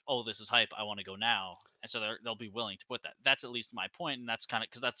because like, oh, this is hype, I want to go now, and so they'll be willing to put that. That's at least my point, and that's kind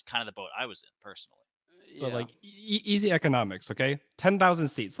of the boat I was in personally. But like easy economics, okay? 10,000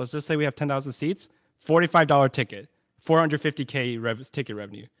 seats. Let's just say we have 10,000 seats. $45 ticket, 450K ticket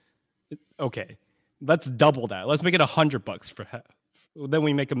revenue. Okay, let's double that. Let's make it $100 for then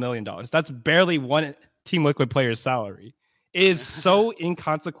we make $1 million. That's barely one Team Liquid player's salary. It is so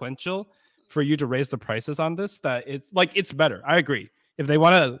inconsequential for you to raise the prices on this that it's better. I agree. If they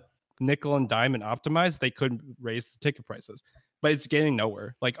want to nickel and dime and optimize, they could raise the ticket prices, but it's getting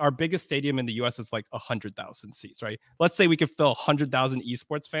nowhere. Like our biggest stadium in the US is like 100,000 seats, right? Let's say we could fill 100,000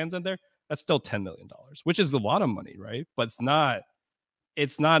 esports fans in there. That's still $10 million, which is a lot of money, right? But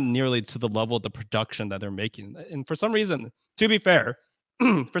it's not nearly to the level of the production that they're making. And for some reason, to be fair,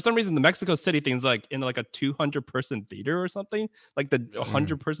 for some reason, the Mexico City thing's like in like a 200-person theater or something, like the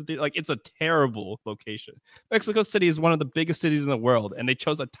 100-person theater. Like it's a terrible location. Mexico City is one of the biggest cities in the world, and they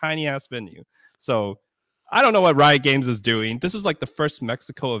chose a tiny ass venue. So I don't know what Riot Games is doing. This is like the first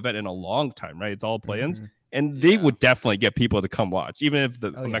Mexico event in a long time, right? It's all play-ins, and they would definitely get people to come watch, even if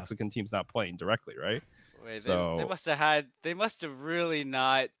the Mexican team's not playing directly, right? Wait, so they must have really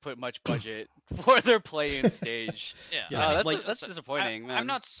not put much budget for their play-in stage. That's disappointing, man. I'm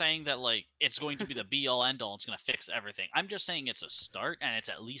not saying that like it's going to be the be-all end-all. It's going to fix everything. I'm just saying it's a start and it's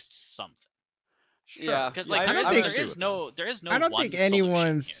at least something. Sure. Yeah, because like there is no. I don't think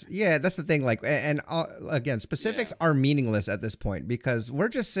anyone's. Yeah, that's the thing. Like, and again, specifics are meaningless at this point because we're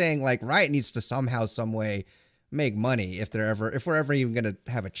just saying like Riot needs to somehow, some way make money if we're ever even gonna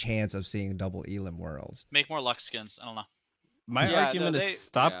have a chance of seeing double elim worlds. Make more Lux skins. I don't know. My argument is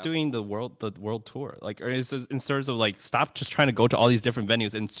stop doing the world tour. Like, or is in terms of like stop just trying to go to all these different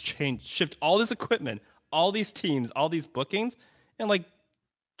venues and shift all this equipment, all these teams, all these bookings, and like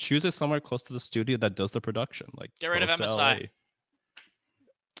choose it somewhere close to the studio that does the production. Like get rid of MSI.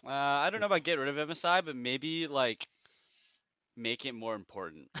 I don't know about get rid of MSI, but maybe like make it more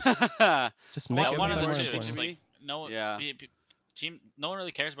important. Just make it more important. Just like, no one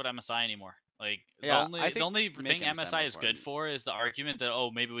really cares about MSI anymore. Like the only thing MSI is good for is the argument that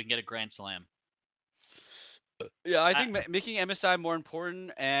maybe we can get a Grand Slam. Yeah, I think making MSI more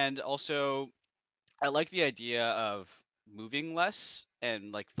important, and also I like the idea of moving less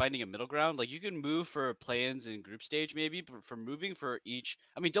and like finding a middle ground. Like you can move for play-ins and group stage maybe, but for moving for each,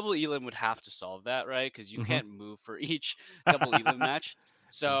 I mean double elim would have to solve that, right? Because you can't move for each double elim match.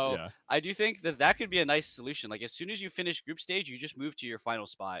 So I do think that could be a nice solution. Like as soon as you finish group stage, you just move to your final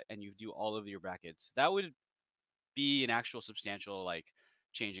spot and you do all of your brackets. That would be an actual substantial like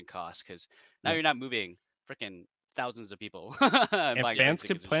change in cost, because now you're not moving freaking thousands of people. And fans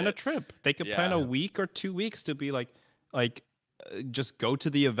could plan a trip. They could plan a week or 2 weeks to be like just go to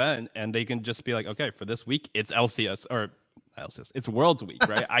the event, and they can just be like, okay, for this week it's LCS or LCS, it's Worlds Week,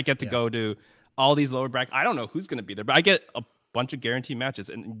 right? I get to go to all these lower brackets. I don't know who's going to be there, but I get a bunch of guaranteed matches,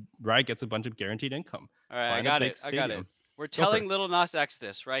 and Riot gets a bunch of guaranteed income. All right, I got it. We're telling Lil Nas X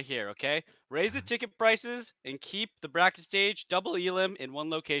this right here, okay? Raise the ticket prices and keep the bracket stage double elim in one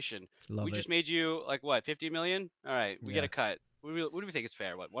location. We just made you like what, 50 million? All right, we get a cut. What do we think is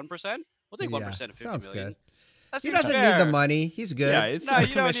fair? What, 1%? We'll take 1% of 50 sounds million. Good. He doesn't need the money. He's good. Yeah, it's no,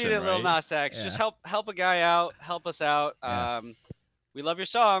 you don't need it, Lil Nas X. Yeah. Just help a guy out. Help us out. We love your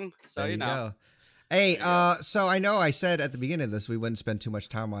song, so you know. Go. Hey, so I know I said at the beginning of this we wouldn't spend too much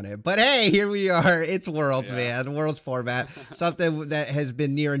time on it, but hey, here we are. It's Worlds, man. Worlds format, something that has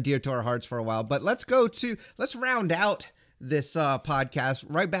been near and dear to our hearts for a while. But let's round out this podcast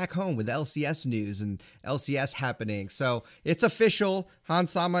right back home with LCS news and LCS happening. So it's official.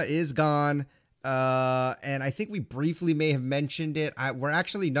 Hansama is gone. And I think we briefly may have mentioned it.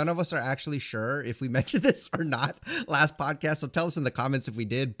 None of us are actually sure if we mentioned this or not last podcast. So tell us in the comments if we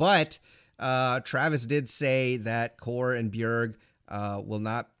did. But Travis did say that Core and Bjerg will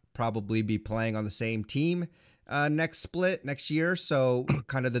not probably be playing on the same team next year. So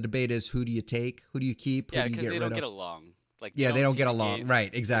kind of the debate is, who do you take? Who do you keep? Yeah, because they don't get along. Like they don't get along. Right,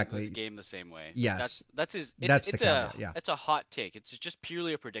 exactly. Game the same way. Yes. That's his. That's the caveat. Yeah. It's a hot take. It's just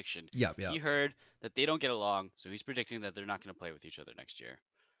purely a prediction. Yeah. He heard that they don't get along, so he's predicting that they're not going to play with each other next year.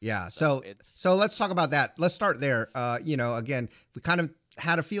 Yeah. So let's talk about that. Let's start there. Again, we kind of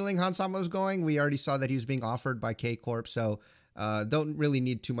had a feeling Hansama was going. We already saw that he was being offered by K Corp. So don't really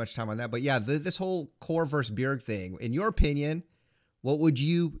need too much time on that. But yeah, this whole Core versus Bjerg thing. In your opinion, what would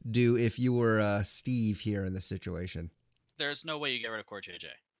you do if you were Steve here in this situation? There's no way you get rid of CoreJJ.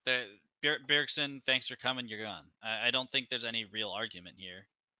 Bjergson, thanks for coming. You're gone. I don't think there's any real argument here.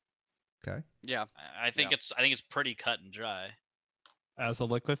 Okay. Yeah. I think it's pretty cut and dry. As a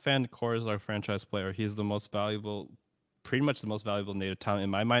Liquid fan, Core is our franchise player. He's the most valuable, pretty much the most valuable native talent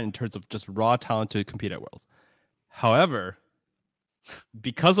in my mind in terms of just raw talent to compete at Worlds. However,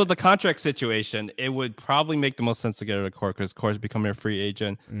 because of the contract situation, it would probably make the most sense to get rid of Core because Core's becoming a free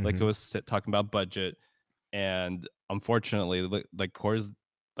agent. Like it was talking about budget, and unfortunately, like Core's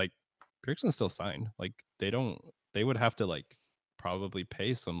like Bjergsen's still signed. Like they would have to like probably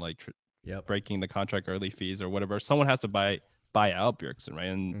pay some like breaking the contract early fees or whatever. Someone has to buy out Bjergsen, right?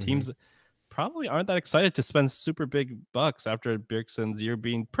 And teams probably aren't that excited to spend super big bucks after Bjergsen's year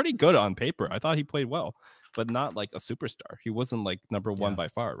being pretty good on paper. I thought he played well, but not like a superstar. He wasn't like number one by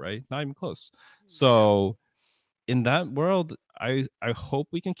far, right? Not even close. So in that world, I hope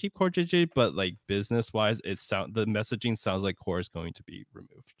we can keep CoreJJ, but like business wise, the messaging sounds like Core is going to be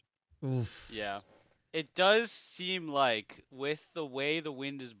removed. Oof. Yeah. It does seem like with the way the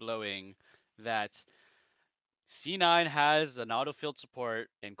wind is blowing that C9 has an autofield support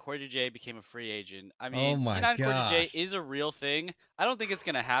and CoreJJ became a free agent. I mean, C9 CoreJJ is a real thing. I don't think it's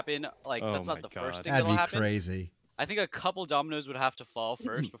going to happen. Like, that's not the first thing that'll happen. That'd be crazy. I think a couple dominoes would have to fall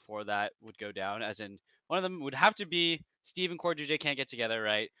first before that would go down. As in, one of them would have to be Steve and CoreJJ can't get together,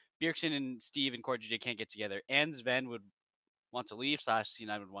 right? Bjergsen and Steve and CoreJJ can't get together. And Sven would want to leave /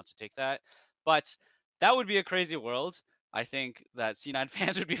 C9 would want to take that. But that would be a crazy world. I think that C9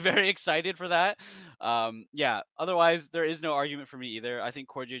 fans would be very excited for that. Yeah, otherwise, there is no argument for me either. I think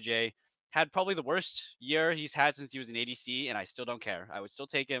CoreJJ had probably the worst year he's had since he was in ADC, and I still don't care. I would still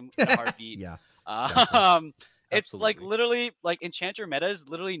take him in a heartbeat. Yeah. Exactly. It's like literally, like Enchanter metas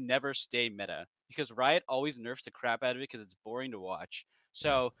literally never stay meta because Riot always nerfs the crap out of it because it's boring to watch.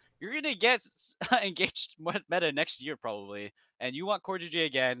 So you're going to get engaged meta next year probably, and you want CoreJJ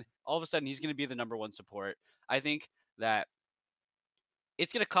again, all of a sudden he's going to be the #1 support. I think that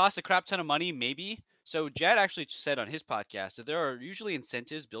it's going to cost a crap ton of money, maybe. So Jad actually said on his podcast that there are usually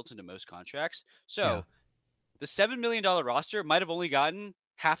incentives built into most contracts. So the $7 million roster might have only gotten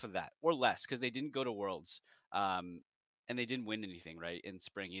half of that or less because they didn't go to Worlds. And they didn't win anything, right, in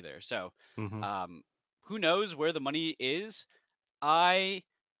spring either. So who knows where the money is? I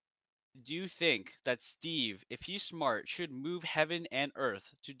do think that Steve, if he's smart, should move heaven and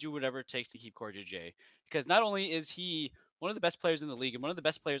earth to do whatever it takes to keep CoreJJ. Because not only is he one of the best players in the league and one of the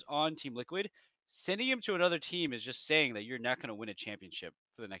best players on Team Liquid, sending him to another team is just saying that you're not going to win a championship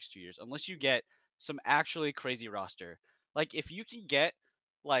for the next 2 years unless you get some actually crazy roster. Like, if you can get,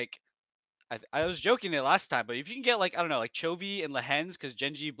 like, I was joking it last time, but if you can get, like, I don't know, like Chovy and Lehens because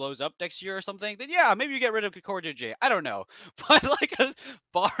Genji blows up next year or something, then yeah, maybe you get rid of CoreJJ. I don't know. But, like,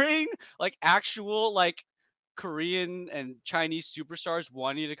 barring, like, actual, like, Korean and Chinese superstars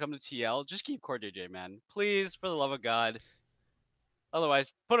wanting to come to TL, just keep CoreJJ, man. Please, for the love of God.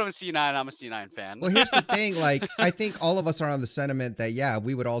 Otherwise, put him in C9. I'm a C9 fan. Well, here's the thing. Like, I think all of us are on the sentiment that, yeah,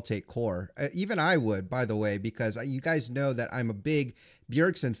 we would all take Core. Even I would, by the way, because you guys know that I'm a big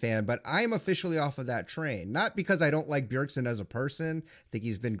Bjergsen fan, but I'm officially off of that train. Not because I don't like Bjergsen as a person. I think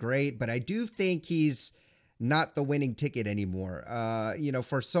he's been great, but I do think he's not the winning ticket anymore. You know,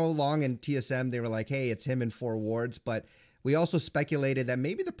 for so long in TSM, they were like, hey, it's him and 4 wards, but we also speculated that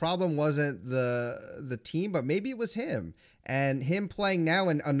maybe the problem wasn't the team, but maybe it was him. And him playing now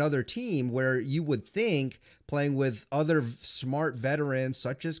in another team where you would think playing with other smart veterans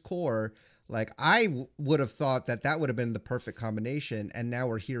such as Core, like I would have thought that that would have been the perfect combination. And now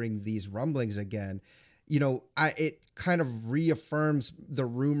we're hearing these rumblings again. You know, it kind of reaffirms the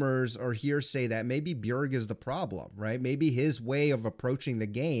rumors or hearsay that maybe Bjerg is the problem, right? Maybe his way of approaching the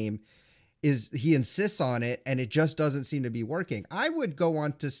game is he insists on it and it just doesn't seem to be working. I would go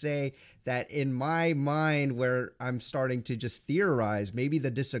on to say that in my mind, where I'm starting to just theorize, maybe the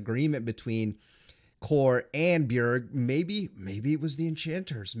disagreement between Core and Bjerg, maybe it was the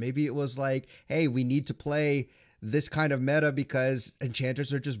Enchanters. Maybe it was like, hey, we need to play this kind of meta because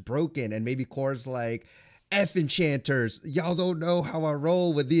Enchanters are just broken. And maybe Core's like, F Enchanters, y'all don't know how I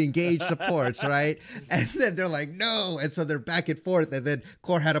roll with the engaged supports, right? And then they're like, no. And so they're back and forth. And then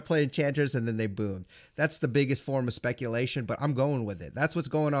Core had to play Enchanters and then they boomed. That's the biggest form of speculation, but I'm going with it. That's what's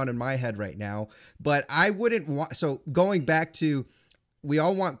going on in my head right now. But I wouldn't want, so going back to, we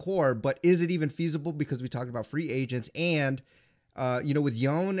all want Core, but is it even feasible? Because we talked about free agents and, you know, with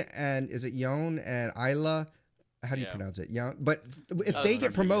Yon and, is it Yon and Isla? How do you pronounce it? Yon. But if they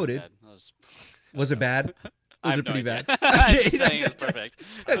get promoted. Was it bad? Was it pretty bad? Perfect.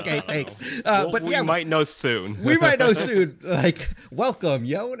 Okay, thanks. But yeah, we might know soon. We might know soon. Like, welcome,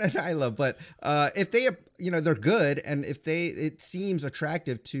 Yon and Isla. But if they, you know, they're good, and if it seems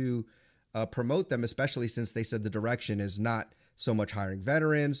attractive to promote them, especially since they said the direction is not so much hiring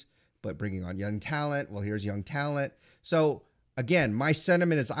veterans, but bringing on young talent. Well, here's young talent. So again, my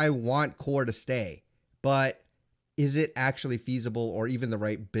sentiment is I want Core to stay, but is it actually feasible or even the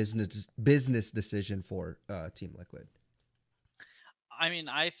right business decision for Team Liquid? I mean,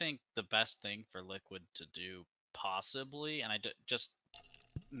 I think the best thing for Liquid to do, possibly, and just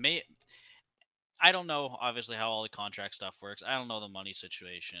may. I don't know, obviously, how all the contract stuff works. I don't know the money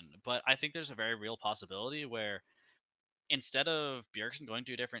situation, but I think there's a very real possibility where instead of Bjergsen going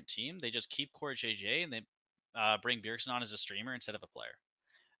to a different team, they just keep CoreJJ and they bring Bjergsen on as a streamer instead of a player.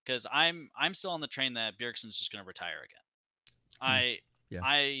 Because I'm still on the train that Bjergsen's just going to retire again.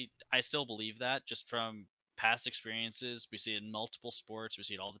 I still believe that just from past experiences. We see it in multiple sports. We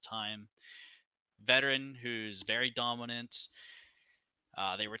see it all the time. Veteran who's very dominant.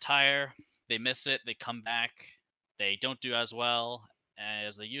 They retire. They miss it. They come back. They don't do as well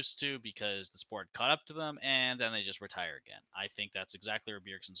as they used to because the sport caught up to them, and then they just retire again. I think that's exactly where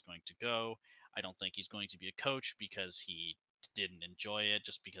Bjergsen's going to go. I don't think he's going to be a coach because he didn't enjoy it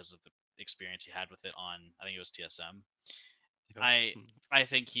just because of the experience he had with it on, I think it was TSM. Yes. I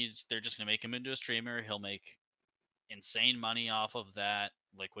think they're just going to make him into a streamer. He'll make insane money off of that.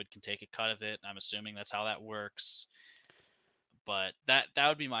 Liquid can take a cut of it. I'm assuming that's how that works. But that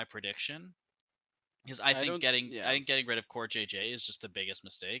would be my prediction. Because I think getting rid of CoreJJ is just the biggest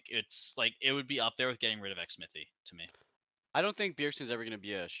mistake. It's like it would be up there with getting rid of Xmithy to me. I don't think Bjergsen's ever going to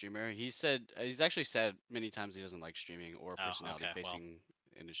be a streamer. He's actually said many times he doesn't like streaming or personality facing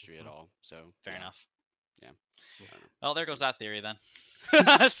industry at all. So fair enough. Yeah. Well, there goes that theory then.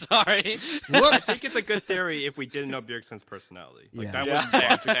 Sorry. Whoops. I think it's a good theory if we didn't know Bjergsen's personality. Like that would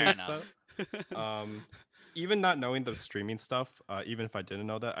be fair enough. Even not knowing the streaming stuff, even if I didn't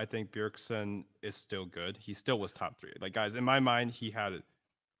know that, I think Bjergsen is still good. He still was top 3. Like, guys, in my mind, he had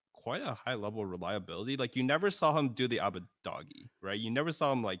quite a high level of reliability. Like, you never saw him do the Abadoggy, right? You never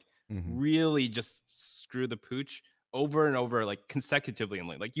saw him, like, really just screw the pooch over and over, like, consecutively in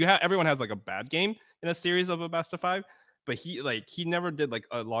lane. Like, everyone has, like, a bad game in a series of a best of 5, but he never did, like,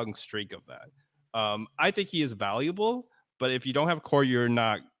 a long streak of that. I think he is valuable, but if you don't have core, you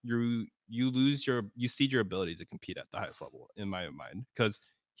cede your ability to compete at the highest level, in my mind, because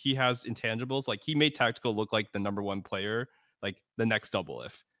he has intangibles. Like, he made Tactical look like the #1 player, like the next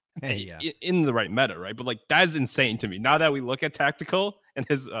Doublelift, in the right meta, right? But like, that's insane to me. Now that we look at Tactical and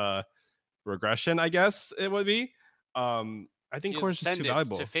his regression, I guess it would be. I think Core is just too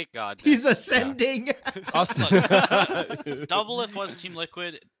valuable. To fake God. He's ascending. Awesome. Doublelift was Team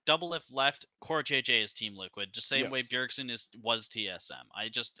Liquid. Doublelift left. CoreJJ is Team Liquid. Just same way Bjergsen was TSM.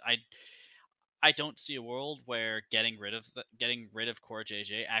 I don't see a world where getting rid of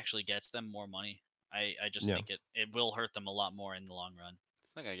CoreJJ actually gets them more money. I just think it will hurt them a lot more in the long run.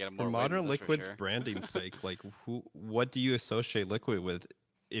 It's not gonna get them more. For modern Liquid's branding sake, like what do you associate Liquid with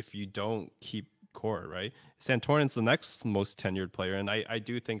if you don't keep Core, right? Santorin's the next most tenured player, and I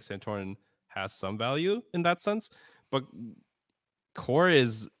do think Santorin has some value in that sense, but Core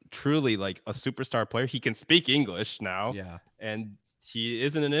is truly like a superstar player. He can speak English now, and he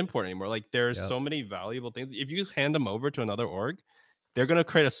isn't an import anymore. Like, there's so many valuable things. If you hand him over to another org, they're gonna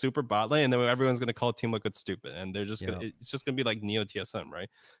create a super bot lane, and then everyone's gonna call Team Liquid stupid, and they're just it's just gonna be like Neo TSM, right?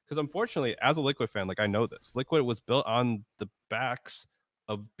 Because unfortunately, as a Liquid fan, like, I know this, Liquid was built on the backs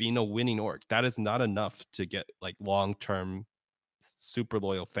of being a winning org. That is not enough to get like long-term super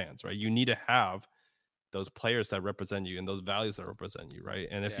loyal fans, right? You need to have those players that represent you and those values that represent you, right?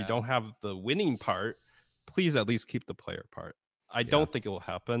 And if you don't have the winning part, please at least keep the player part. I don't think it will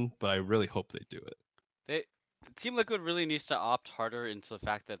happen, but I really hope they do it. Team Liquid really needs to opt harder into the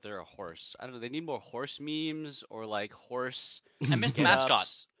fact that they're a horse. I don't know. They need more horse memes or like horse. I missed the mascot.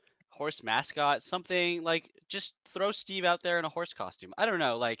 Horse mascot, something like, just throw Steve out there in a horse costume. I don't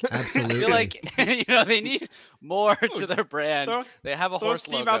know, like, absolutely. I feel like they need more to their brand. They have a horse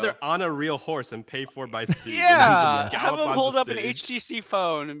Steve logo out there on a real horse and pay for by Steve. Have him hold up an HTC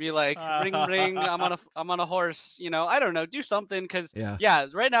phone and be like, ring ring, I'm on a horse. I don't know, do something, because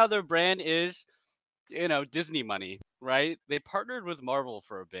right now their brand is Disney money, right? They partnered with Marvel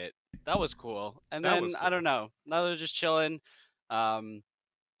for a bit. That was cool, and then I don't know, now they're just chilling.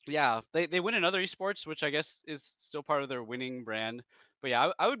 They win in other esports, which I guess is still part of their winning brand. But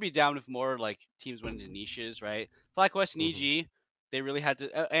yeah, I would be down if more like teams went into niches, right? FlyQuest and EG, they really had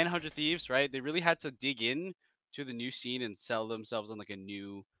to, and 100 Thieves, right? They really had to dig in to the new scene and sell themselves on like a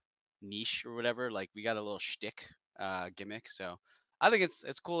new niche or whatever. Like, we got a little shtick gimmick, so I think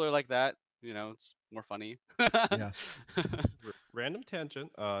it's cooler like that. It's more funny. Random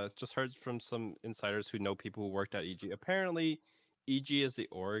tangent. Just heard from some insiders who know people who worked at EG. Apparently, EG is the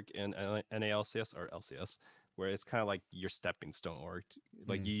org in NALCS or LCS, where it's kind of like your stepping stone org.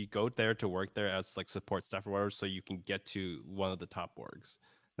 Like, you go there to work there as like support staff or whatever, so you can get to one of the top orgs.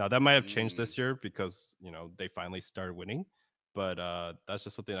 Now, that might have changed this year because they finally started winning, but that's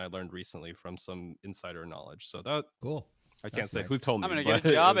just something I learned recently from some insider knowledge. So that cool. I can't say who told me. I'm gonna get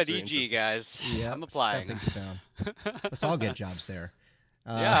a job at EG, guys. Yeah, I'm applying. Stepping stone. Let's all get jobs there.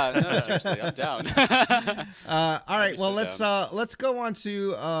 Yeah, no, seriously, I'm down. All right, well, let's go on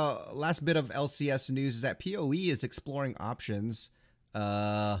to last bit of LCS news. Is that PoE is exploring options.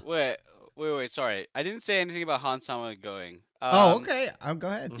 Wait. Sorry, I didn't say anything about Hansama going. Okay. Go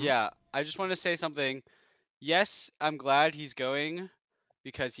ahead. Yeah, I just want to say something. Yes, I'm glad he's going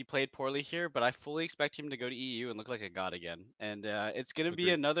because he played poorly here, but I fully expect him to go to EU and look like a god again. And it's gonna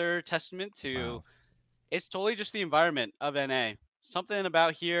be another testament to. Wow. It's totally just the environment of NA. Something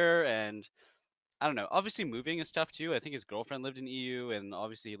about here, and I don't know. Obviously, moving is tough too. I think his girlfriend lived in EU, and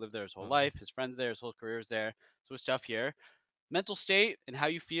obviously he lived there his whole life. His friends there, his whole career is there. So it's tough here. Mental state and how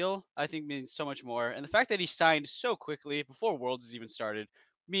you feel, I think, means so much more. And the fact that he signed so quickly before Worlds has even started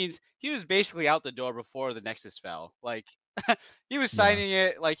means he was basically out the door before the Nexus fell. Like he was signing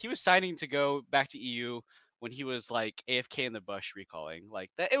it, like he was signing to go back to EU when he was like AFK in the bush recalling. Like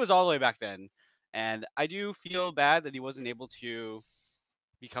that, it was all the way back then. And I do feel bad that he wasn't able to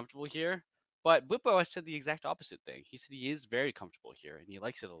be comfortable here. But Bwipo has said the exact opposite thing. He said he is very comfortable here and he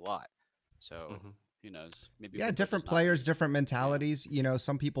likes it a lot. So who knows? Maybe different players, different mentalities. You know,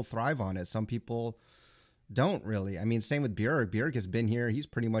 some people thrive on it. Some people don't really. I mean, same with Bjerg. Bjerg has been here. He's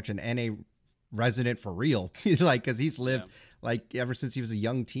pretty much an NA resident for real. Like, because he's lived like ever since he was a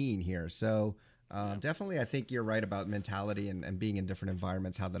young teen here. So definitely, I think you're right about mentality and being in different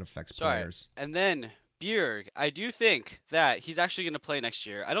environments, how that affects players. And then Bjerg, I do think that he's actually going to play next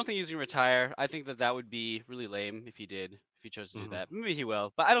year. I don't think he's going to retire. I think that would be really lame if he did. If he chose to do that. Maybe he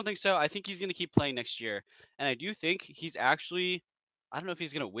will, but I don't think so. I think he's going to keep playing next year. And I do think he's actually, I don't know if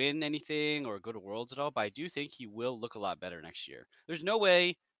he's going to win anything or go to Worlds at all, but I do think he will look a lot better next year. There's no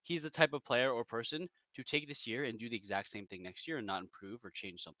way he's the type of player or person to take this year and do the exact same thing next year and not improve or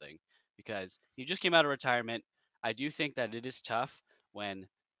change something, because he just came out of retirement. I do think that it is tough when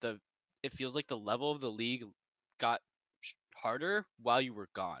it feels like the level of the league got harder while you were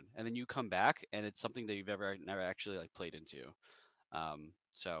gone, and then you come back and it's something that you've never actually like played into.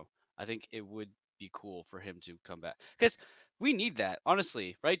 So I think it would be cool for him to come back, because we need that,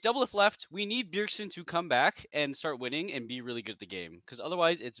 honestly, right? Double if left, we need Bjergsen to come back and start winning and be really good at the game, because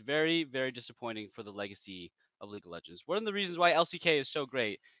otherwise it's very, very disappointing for the legacy of League of Legends. One of the reasons why LCK is so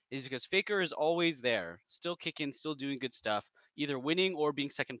great is because Faker is always there, still kicking, still doing good stuff, either winning or being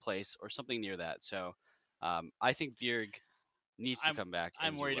second place or something near that. So I think Bjerg needs to come back.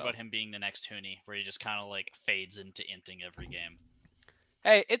 I'm worried about him being the next Huni, where he just kind of like fades into inting every game.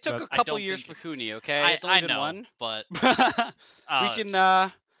 Hey, it took a couple years for Huni, okay? It's only been one, but we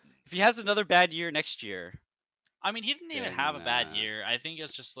can. If he has another bad year next year. I mean, he didn't even have a bad year. I think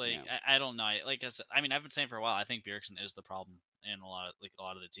it's just like I don't know. Like I said, I mean, I've been saying for a while. I think Bjergsen is the problem in a lot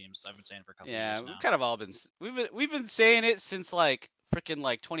of the teams. I've been saying for a couple of years now. Yeah, we've kind of all been. We've been saying it since like freaking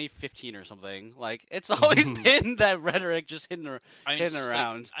like 2015 or something. Like it's always been that rhetoric just hitting around.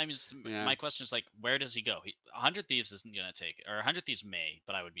 Like, I mean, my question is like, where does he go? 100 Thieves isn't gonna take, or 100 Thieves may,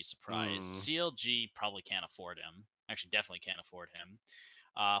 but I would be surprised. CLG probably can't afford him. Actually, definitely can't afford him.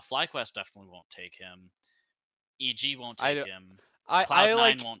 FlyQuest definitely won't take him. EG won't take him.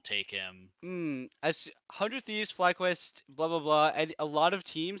 Cloud9 won't take him. As 100 Thieves, FlyQuest, blah blah blah, and a lot of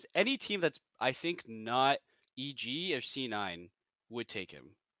teams, any team that's I think not EG or C9 would take him,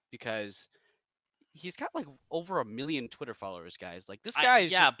 because he's got like over 1 million Twitter followers, guys. Like this guy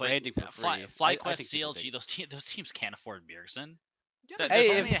is just branding for free. FlyQuest, CLG, those teams can't afford Bjergsen. Yeah,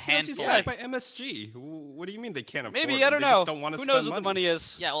 hey, only a handful. Backed by MSG. What do you mean they can't afford? Maybe I don't know. Just don't want to Who spend knows what the money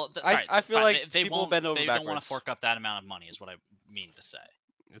is? Yeah, well, I feel like they people won't bend over They backwards. don't want to fork up that amount of money, is what I mean to say.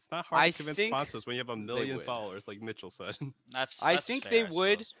 It's not hard to convince sponsors when you have 1 million followers, like Mitchell said. I think they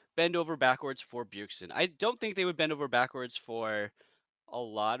would bend over backwards for Bjergsen. I don't think they would bend over backwards for a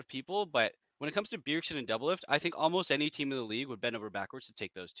lot of people, but when it comes to Bjergsen and Doublelift, I think almost any team in the league would bend over backwards to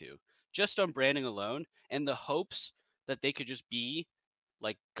take those two, just on branding alone, and the hopes that they could just be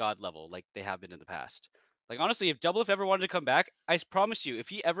like god level, like they have been in the past. Like honestly, if Doublelift ever wanted to come back, I promise you, if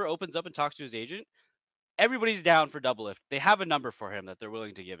he ever opens up and talks to his agent, everybody's down for Doublelift. They have a number for him that they're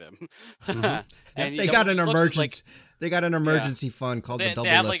willing to give him. And they got an emergency. They got an emergency fund called the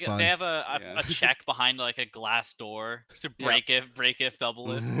Doublelift fund. They have a check behind like a glass door. So break if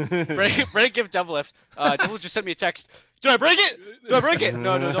Doublelift. break if Doublelift. Doublelift just sent me a text. Did I break it? Did I break it?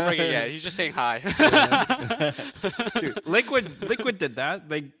 No, don't break it yet. He's just saying hi. Dude, Liquid did that.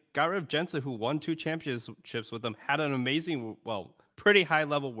 They got rid of Jensen, who won 2 championships with them, had an amazing, pretty high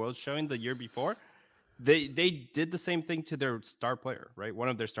level world showing the year before. They did the same thing to their star player, right? One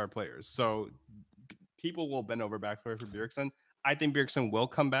of their star players. So people will bend over back for Bjergsen. I think Bjergsen will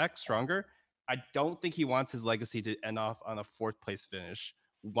come back stronger. I don't think he wants his legacy to end off on a 4th place finish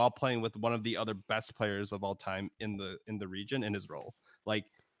while playing with one of the other best players of all time in the region in his role. Like,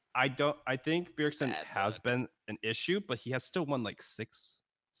 I think Bjergsen has been an issue, but he has still won like 6,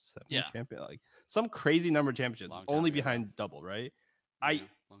 7 champion, like some crazy number of championships, only behind double, right?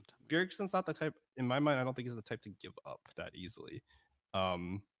 Bjergsen's not the type, in my mind, I don't think he's the type to give up that easily.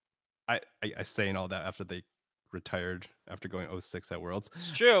 I saying all that after they retired after going 0-6 at Worlds.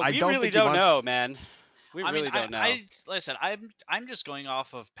 It's true. We really don't know, man. We really don't know. Like I said, I'm just going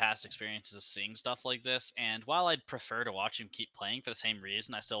off of past experiences of seeing stuff like this, and while I'd prefer to watch him keep playing for the same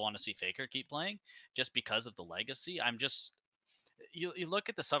reason, I still want to see Faker keep playing, just because of the legacy. I'm just you look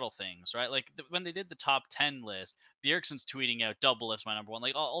at the subtle things, right? Like when they did the top 10 list, Bjergsen's tweeting out double-lift's my number 1,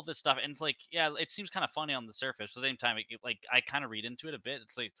 like all this stuff, and it's like, yeah, it seems kind of funny on the surface. But at the same time, like I kind of read into it a bit.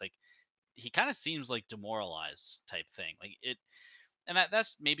 It's like he kind of seems like demoralized type thing, like it. And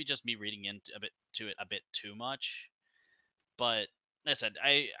that's maybe just me reading into it a bit too much. But like I said,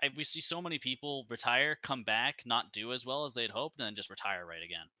 we see so many people retire, come back, not do as well as they'd hoped, and then just retire right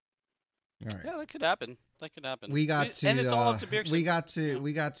again. All right. Yeah, that could happen. That could happen. We got to, and it's all up to Bjergsen.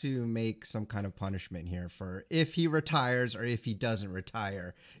 We got to make some kind of punishment here for if he retires or if he doesn't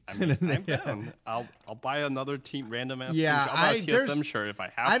retire. I'm down. I'll buy another team random ass. Yeah, I'll buy a TSM shirt if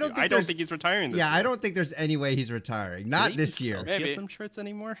I have to. I don't think he's retiring this year. I don't think there's any way he's retiring. Not this year. Maybe TSM shirts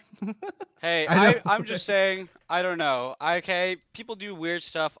anymore. Hey, I'm just saying. I don't know. Okay, people do weird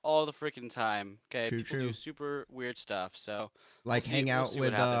stuff all the freaking time. Okay, people do super weird stuff. So like hang out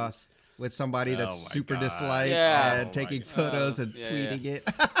with somebody that's super disliked and taking photos and tweeting it.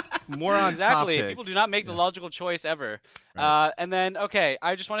 More on exactly. topic. People do not make the logical choice ever. Right. And then, okay,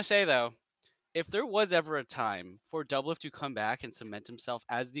 I just want to say though, if there was ever a time for Doublelift to come back and cement himself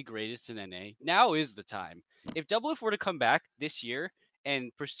as the greatest in NA, now is the time. If Doublelift were to come back this year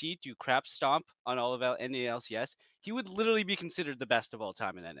and proceed to crap stomp on all of NA LCS, he would literally be considered the best of all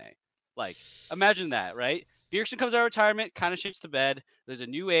time in NA. Like, imagine that, right? Bjergsen comes out of retirement, kind of shits the bed. There's a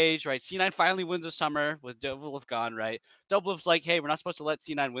new age, right? C9 finally wins the summer with Doublelift gone, right? Doublelift's like, hey, we're not supposed to let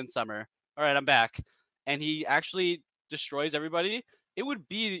C9 win summer. All right, I'm back. And he actually destroys everybody. It would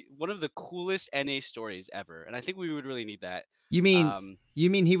be one of the coolest NA stories ever. And I think we would really need that. You mean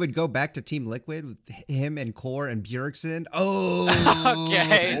he would go back to Team Liquid with him and Core and Bjergsen? Oh,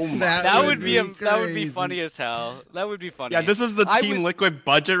 okay. That would be funny as hell. That would be funny. Yeah, this is the Team Liquid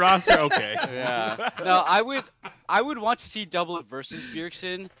budget roster. Okay. Yeah. No, I would want to see Doublelift versus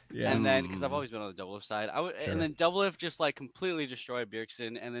Bjergsen, and then because I've always been on the Doublelift side, and then Doublelift just like completely destroy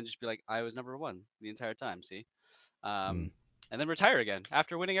Bjergsen, and then just be like, I was number 1 the entire time. See. And then retire again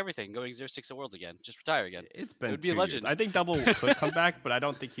after winning everything, going 0-6 at Worlds again. Just retire again. It would be a legend. I think Double could come back, but I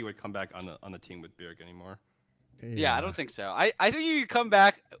don't think he would come back on the team with Bjerg anymore. Yeah, I don't think so. I think he could come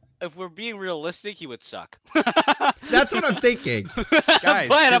back. If we're being realistic, he would suck. That's what I'm thinking.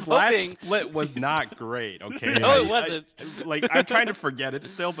 Guys, his last split was not great. Okay. No, it wasn't. I'm trying to forget it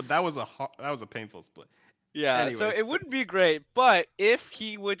still, but that was a painful split. Yeah, anyway, so it wouldn't be great, but if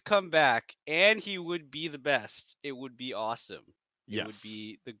he would come back and he would be the best, it would be awesome. It would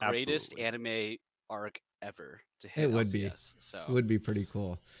be the greatest anime arc ever to hit. It would LCS, be. So It would be pretty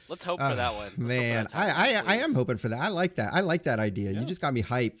cool. Let's hope for that one. Man, I am hoping for that. I like that. I like that idea. Yeah. You just got me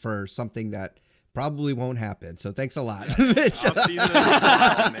hyped for something that probably won't happen. So thanks a lot. Man.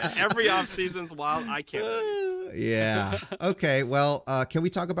 Every off season's wild. I can't wait. Yeah. Okay. Well, can we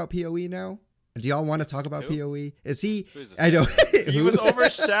talk about PoE now? Do y'all want to talk about PoE? Is he? I know. He was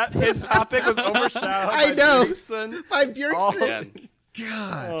overshadowed. His topic was overshadowed. I know. Bjergsen. By Bjergsen.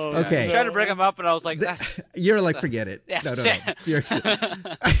 God. Oh, okay. I tried to bring him up, and I was like, "You're like, forget it." Yeah, no.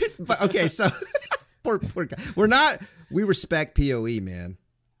 Bjergsen. But okay, so poor guy. We're not. We respect PoE, man.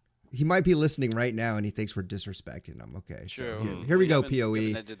 He might be listening right now, and he thinks we're disrespecting him. Okay, true. So here we go.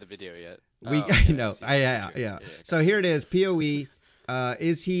 PoE. I did the video yet. I know. Yeah. So here it is. PoE.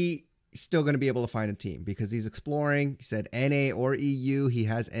 Is he still going to be able to find a team? Because he's exploring. He said NA or EU. He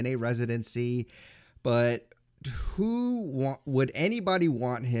has NA residency, but would anybody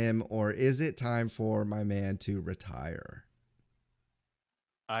want him, or is it time for my man to retire?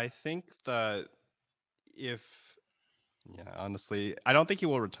 I think that honestly, I don't think he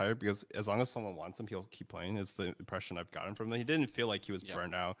will retire, because as long as someone wants him, he'll keep playing, is the impression I've gotten from him. He didn't feel like he was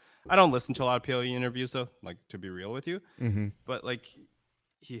burned out. I don't listen to a lot of PoE interviews though, like, to be real with you. But like,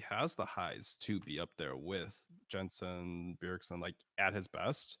 he has the highs to be up there with Jensen, Bjergsen, like at his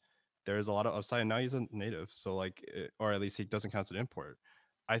best. There's a lot of upside, and now he's a native, so like, or at least he doesn't count as an import.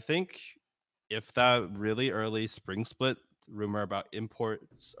 I think if that really early spring split rumor about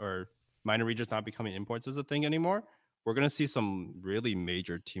imports or minor regions not becoming imports is a thing anymore, we're going to see some really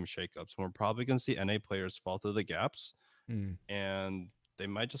major team shakeups. We're probably going to see NA players fall through the gaps, and they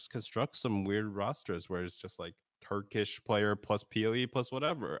might just construct some weird rosters where it's just like Turkish player plus PoE plus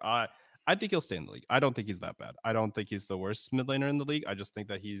whatever. I think he'll stay in the league. I don't think he's that bad. I don't think he's the worst mid laner in the league. I just think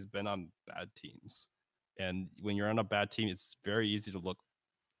that he's been on bad teams. And when you're on a bad team, it's very easy to look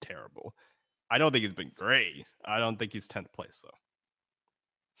terrible. I don't think he's been great. I don't think he's 10th place, though.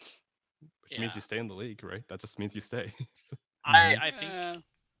 Which means you stay in the league, right? That just means you stay. I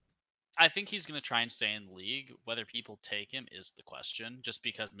think he's going to try and stay in the league. Whether people take him is the question, just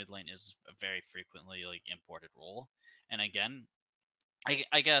because mid lane is a very frequently like imported role. And again,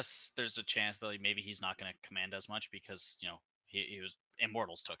 I guess there's a chance that like, maybe he's not going to command as much because, you know, he was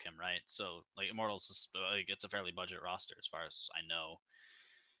Immortals took him, right? So like Immortals is like it's a fairly budget roster as far as I know.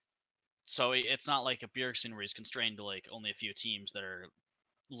 So it's not like a Bjerg scene where he's constrained to like only a few teams that are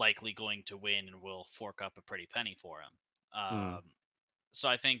likely going to win and will fork up a pretty penny for him. So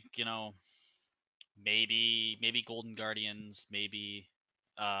I think, you know, maybe Golden Guardians, maybe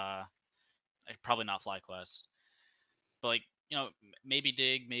probably not FlyQuest, but like, you know, maybe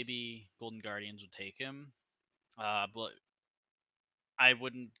Dig, maybe Golden Guardians would take him. But I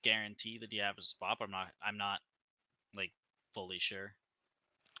wouldn't guarantee that he have a spot. But I'm not like fully sure.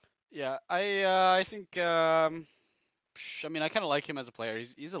 Yeah, I think I mean, I kind of like him as a player.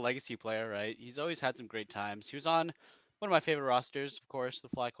 He's a legacy player, right? He's always had some great times. He was on one of my favorite rosters, of course, the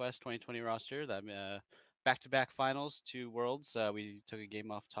FlyQuest 2020 roster. That back-to-back finals, 2 worlds. We took a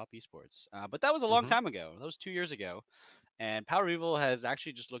game off Top Esports, but that was a long time ago. That was 2 years ago, and Power Evil has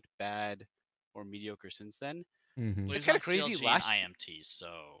actually just looked bad or mediocre since then. Well, it's kind of crazy. Last IMT,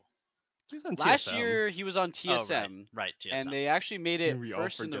 so last year he was on TSM, right, TSM, and they actually made it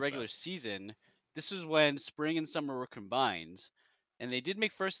first in the regular season. This was when spring and summer were combined, and they did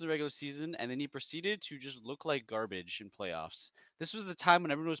make first in the regular season, and then he proceeded to just look like garbage in playoffs. This was the time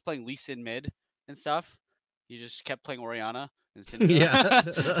when everyone was playing Lee Sin mid and stuff. He just kept playing Orianna and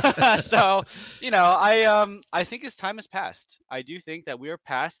Syndra. So, you know, I think his time has passed. I do think that we are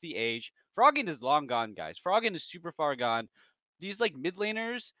past the age. Froggen is long gone, guys. Froggen is super far gone. These like mid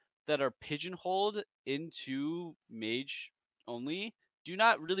laners that are pigeonholed into mage only do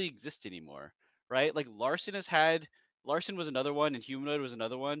not really exist anymore, right? Like Larson was another one, and Humanoid was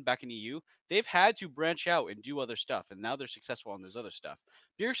another one back in EU. They've had to branch out and do other stuff, and now they're successful on this other stuff.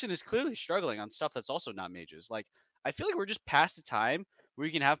 Bjergsen is clearly struggling on stuff that's also not mages. Like, I feel like we're just past the time where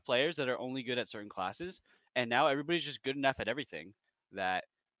you can have players that are only good at certain classes, and now everybody's just good enough at everything that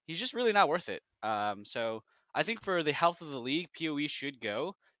he's just really not worth it. So I think for the health of the league, PoE should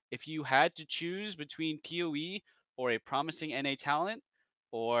go. If you had to choose between PoE or a promising NA talent,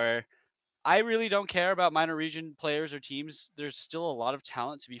 or I really don't care about minor region players or teams. There's still a lot of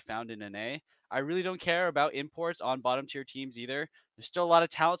talent to be found in NA. I really don't care about imports on bottom tier teams either. There's still a lot of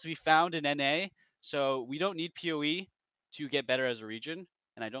talent to be found in NA. So we don't need PoE to get better as a region.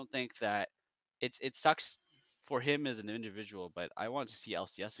 And I don't think that it sucks for him as an individual, but I want to see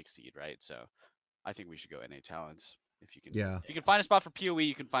LCS succeed, right? So I think we should go NA talents. If you can find a spot for PoE,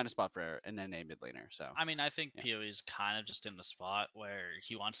 you can find a spot for an NA mid laner. So I mean, I think PoE is kind of just in the spot where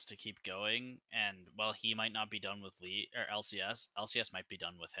he wants to keep going, and well, he might not be done with Lee or LCS. LCS might be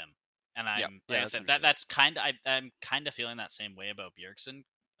done with him. And like I said, that's kind of I'm kind of feeling that same way about Bjergsen,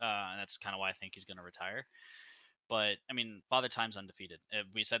 and that's kind of why I think he's going to retire. But I mean, Father Time's undefeated.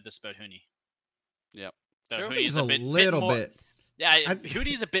 We said this about Huni. Yep. Huni's a little bit. Yeah,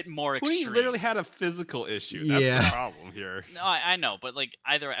 Hootie's a bit more extreme. Hootie literally had a physical issue. That's the problem here. No, I know, but like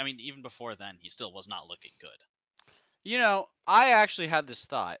even before then, he still was not looking good. You know, I actually had this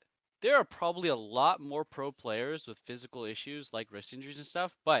thought. There are probably a lot more pro players with physical issues like wrist injuries and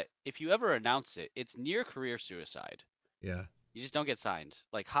stuff, but if you ever announce it, it's near career suicide. Yeah. You just don't get signed.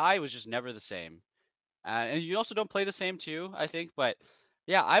 Like High was just never the same. And you also don't play the same too, I think, but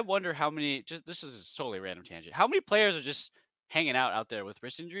yeah, I wonder how many, this is a totally random tangent. How many players are just hanging out there with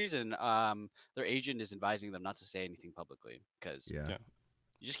wrist injuries, and their agent is advising them not to say anything publicly because you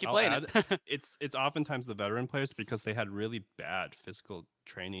just keep playing it. it's oftentimes the veteran players because they had really bad physical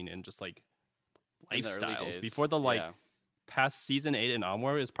training and just like lifestyles before the past season 8 and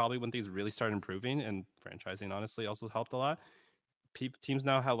onward is probably when things really started improving, and franchising honestly also helped a lot. Teams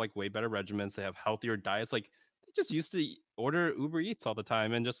now have like way better regimens. They have healthier diets. Like they just used to order Uber Eats all the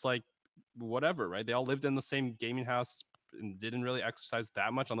time and just like whatever, right? They all lived in the same gaming house and didn't really exercise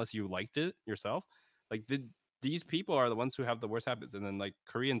that much unless you liked it yourself. Like these people are the ones who have the worst habits. And then like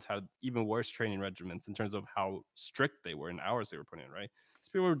Koreans had even worse training regimens in terms of how strict they were and hours they were putting in, right? These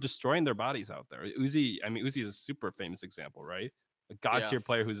people were destroying their bodies out there. Uzi is a super famous example, right? A god tier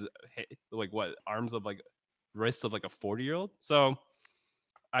player who's like what, arms of like wrist of like a 40-year-old. So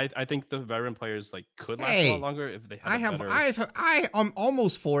I think the veteran players like could last a Hey, lot longer if they had better. I'm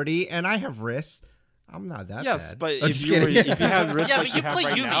almost 40 and I have wrists. I'm not that yes, bad. but I'm if you had wrists Yeah, like but you you have play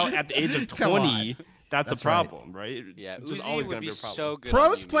right Yumi. now at the age of Come on. 20, that's a That's right. problem, right? Yeah, It's just Uzi always would gonna be be a problem. so good.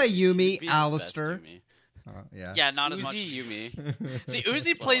 Pros on play He would Yumi, be the best Alastair. Yumi. Yeah. Yeah, not as much. Uzi Yumi. See,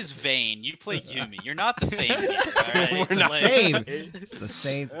 Uzi plays Vayne. You play Yumi. You're not the same here. All right? We're It's the not. same. It's the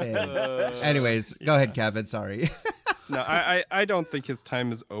same thing. Anyways, go ahead, Kevin. Sorry. No, I don't think his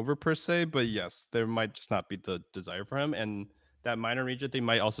time is over per se, but yes, there might just not be the desire for him, and that minor region thing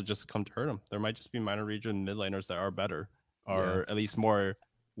might also just come to hurt him. There might just be minor region mid laners that are better, or at least more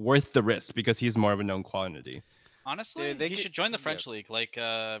worth the risk because he's more of a known quantity. Honestly, he should join the French league like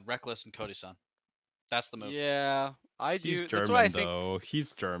Reckless and Cody-san. That's the move. Yeah, I do. He's That's German what I think. though.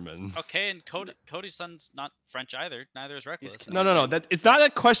 He's German. Okay, and Cody-san's not French either. Neither is Reckless. No. That it's not a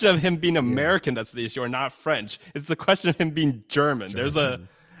question of him being American that's the issue, or not French. It's the question of him being German. There's a,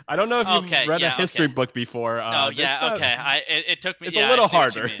 I don't know if you've read a history book before. It took me. It's a little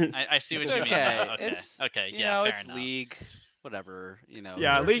harder. I see what you mean. Okay, fair enough. League, whatever.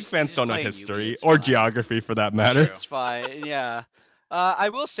 Yeah, League fans don't know playing history Yumi, or fine. geography for that matter. It's fine. Yeah. I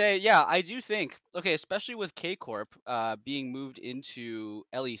will say, yeah, I do think, okay, especially with K Corp being moved into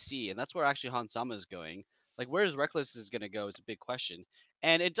LEC, and that's where actually Hansama is going. Like, where's Reckless is going to go is a big question.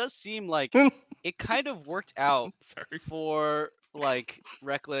 And it does seem like it kind of worked out for, like,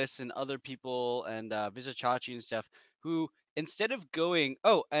 Reckless and other people and Vizichachi and stuff, who, instead of going,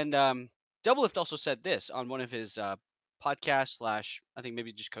 Doublelift also said this on one of his podcasts / I think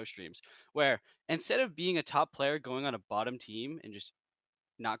maybe just co-streams, where instead of being a top player going on a bottom team and just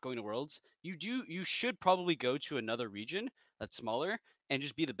not going to Worlds, you should probably go to another region that's smaller and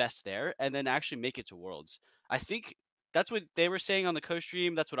just be the best there and then actually make it to Worlds. I think that's what they were saying on the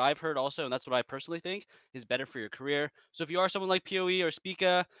co-stream. That's what I've heard also, and that's what I personally think is better for your career. So if you are someone like PoE or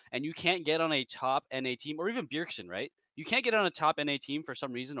Spica and you can't get on a top NA team, or even Bjergsen, right? You can't get on a top NA team for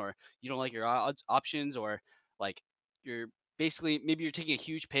some reason, or you don't like your options, or like you're basically maybe you're taking a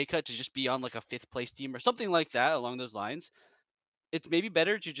huge pay cut to just be on like a 5th place team or something like that along those lines. It's maybe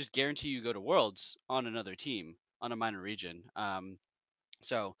better to just guarantee you go to Worlds on another team on a minor region.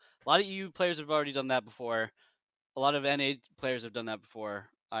 So a lot of EU players have already done that before. A lot of NA players have done that before.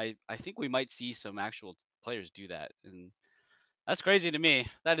 I think we might see some actual players do that, and that's crazy to me.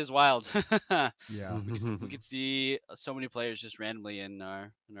 That is wild. Yeah, we could see so many players just randomly in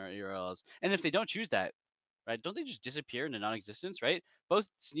our URLs, and if they don't choose that, right? Don't they just disappear into non-existence, right? Both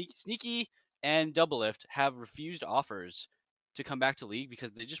Sneaky and Doublelift have refused offers to come back to League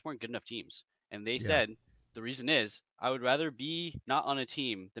because they just weren't good enough teams. And they said the reason is I would rather be not on a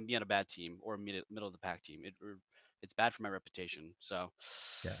team than be on a bad team or a middle of the pack team. It's bad for my reputation. So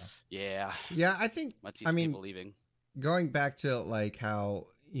yeah. I think people leaving. Going back to like how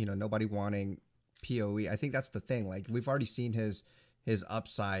nobody wanting PoE, I think that's the thing. Like we've already seen his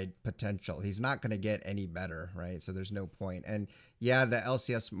upside potential. He's not going to get any better, right? So there's no point. And yeah, the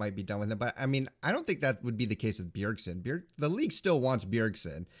LCS might be done with him, but I mean, I don't think that would be the case with Bjergsen. The league still wants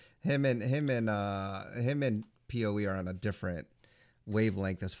Bjergsen. Him and PoE are on a different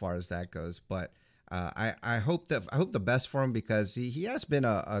wavelength as far as that goes. But I hope the best for him because he has been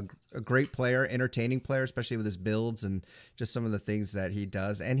a great player, entertaining player, especially with his builds and just some of the things that he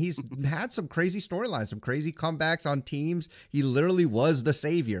does. And he's had some crazy storylines, some crazy comebacks on teams. He literally was the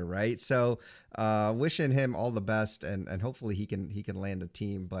savior, right? So wishing him all the best, and hopefully he can land a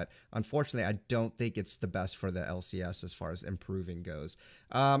team. But unfortunately, I don't think it's the best for the LCS as far as improving goes.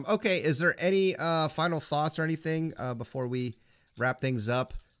 Okay, is there any final thoughts or anything before we wrap things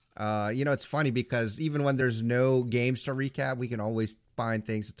up? It's funny because even when there's no games to recap, we can always find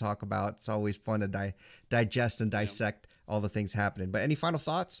things to talk about. It's always fun to digest and dissect all the things happening. But any final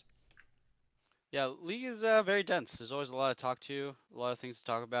thoughts? Yeah, League is very dense. There's always a lot to talk to, a lot of things to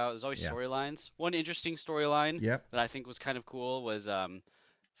talk about. There's always storylines. One interesting storyline that I think was kind of cool was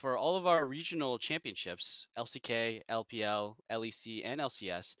for all of our regional championships, LCK, LPL, LEC, and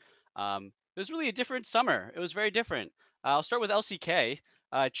LCS, it was really a different summer. It was very different. I'll start with LCK.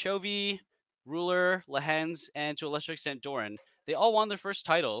 Chovy, Ruler, Lehens, and to a lesser extent Doran, they all won their first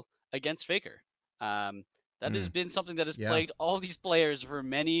title against Faker. That has been something that has plagued all these players for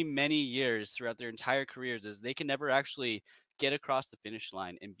many, many years throughout their entire careers, as they can never actually get across the finish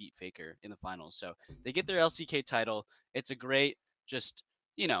line and beat Faker in the finals. So they get their LCK title. It's a great,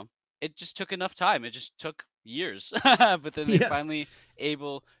 it just took enough time. It just took years, but then they're finally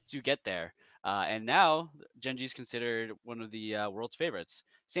able to get there. And now Gen.G is considered one of the world's favorites.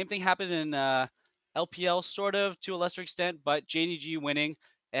 Same thing happened in LPL, sort of, to a lesser extent, but JDG winning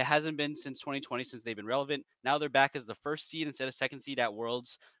It hasn't been since 2020 since they've been relevant. Now they're back as the first seed instead of second seed at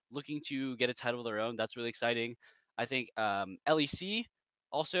Worlds, looking to get a title of their own. That's really exciting. I think LEC,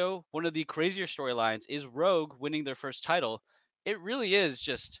 also one of the crazier storylines, is Rogue winning their first title. It really is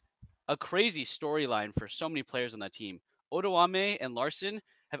just a crazy storyline for so many players on that team. Odoame and Larson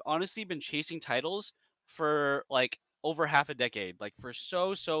have honestly been chasing titles for like over half a decade, like for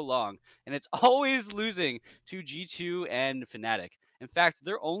so long, and it's always losing to G2 and Fnatic. In fact,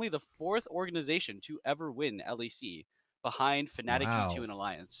 they're only the 4th organization to ever win LEC, behind Fnatic, Wow. G2, and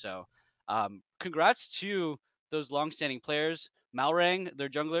Alliance. So congrats to those long-standing players. Malrang, their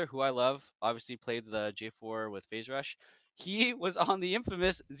jungler, who I love, obviously played the J4 with FaZe Rush. He was on the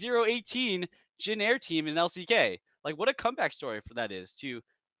infamous 018 Jin Air team in LCK. Like, what a comeback story for that is, to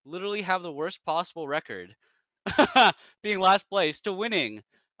literally have the worst possible record, being last place, to winning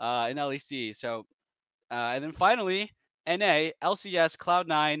in LEC. So, and then finally, NA, LCS,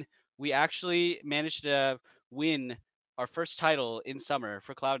 Cloud9, we actually managed to win our first title in summer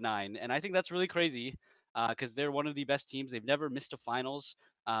for Cloud9. And I think that's really crazy because they're one of the best teams. They've never missed a finals,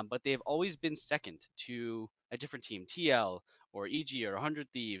 but they've always been second to a different team, TL or EG or 100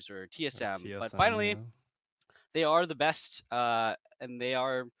 Thieves or TSM. But finally, they are the best, and they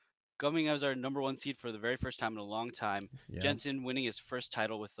are coming as our #1 seed for the very first time in a long time. Yeah. Jensen winning his first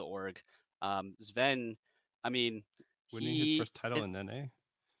title with the org. Sven, I mean, winning his first title in NA.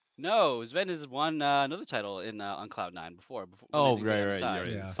 No, Sven has won another title in on Cloud9 before. Oh, right. You're right.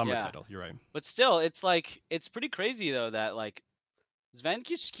 Yeah. Summer title. You're right. But still, it's like, it's pretty crazy though that like Sven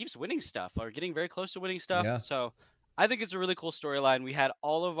just keeps winning stuff, or getting very close to winning stuff. Yeah. So I think it's a really cool storyline. We had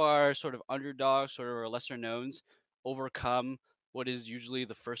all of our sort of underdogs, sort of our lesser knowns, overcome what is usually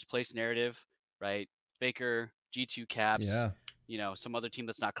the first place narrative, right? Faker, G2 Caps, you know, some other team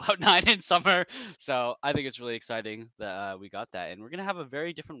that's not Cloud9 in summer. So I think it's really exciting that we got that. And we're going to have a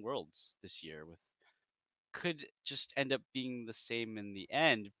very different Worlds this year, with could just end up being the same in the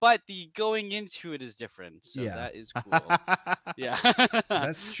end, but the going into it is different. So that is cool. Yeah.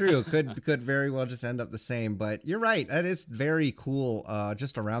 That's true. Could very well just end up the same, but you're right. That is very cool.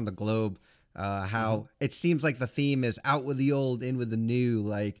 Just around the globe. How it seems like the theme is out with the old, in with the new,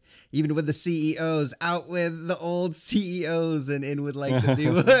 like even with the CEOs, out with the old CEOs and in with like the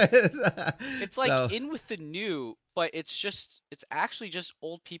new. It's like in with the new, but it's actually just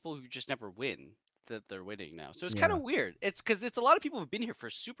old people who just never win that they're winning now. So it's kind of weird. It's because it's a lot of people who've been here for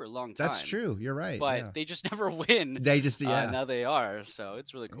a super long time. That's true. You're right. But they just never win. They just now they are. So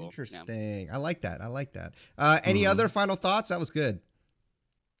it's really cool. Interesting. I like that. Any other final thoughts? That was good.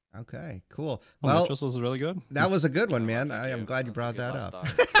 Okay, cool. Well, this was really good. That was a good one, man. I'm glad you brought that up.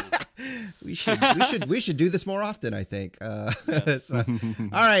 we should do this more often, I think. So, all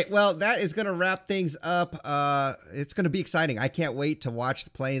right, well, that is going to wrap things up. It's going to be exciting. I can't wait to watch the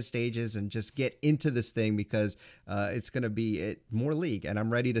playing stages and just get into this thing, because it's going to be more league, and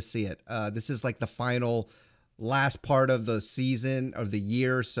I'm ready to see it. This is like the last part of the season, of the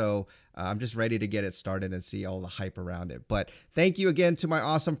year, so I'm just ready to get it started and see all the hype around it. But thank you again to my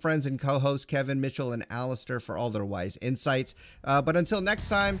awesome friends and co-hosts Kevin, Mitchell, and Alastair for all their wise insights. But until next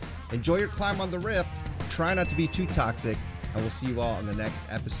time, enjoy your climb on the rift, try not to be too toxic, and we'll see you all on the next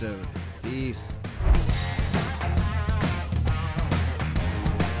episode. Peace.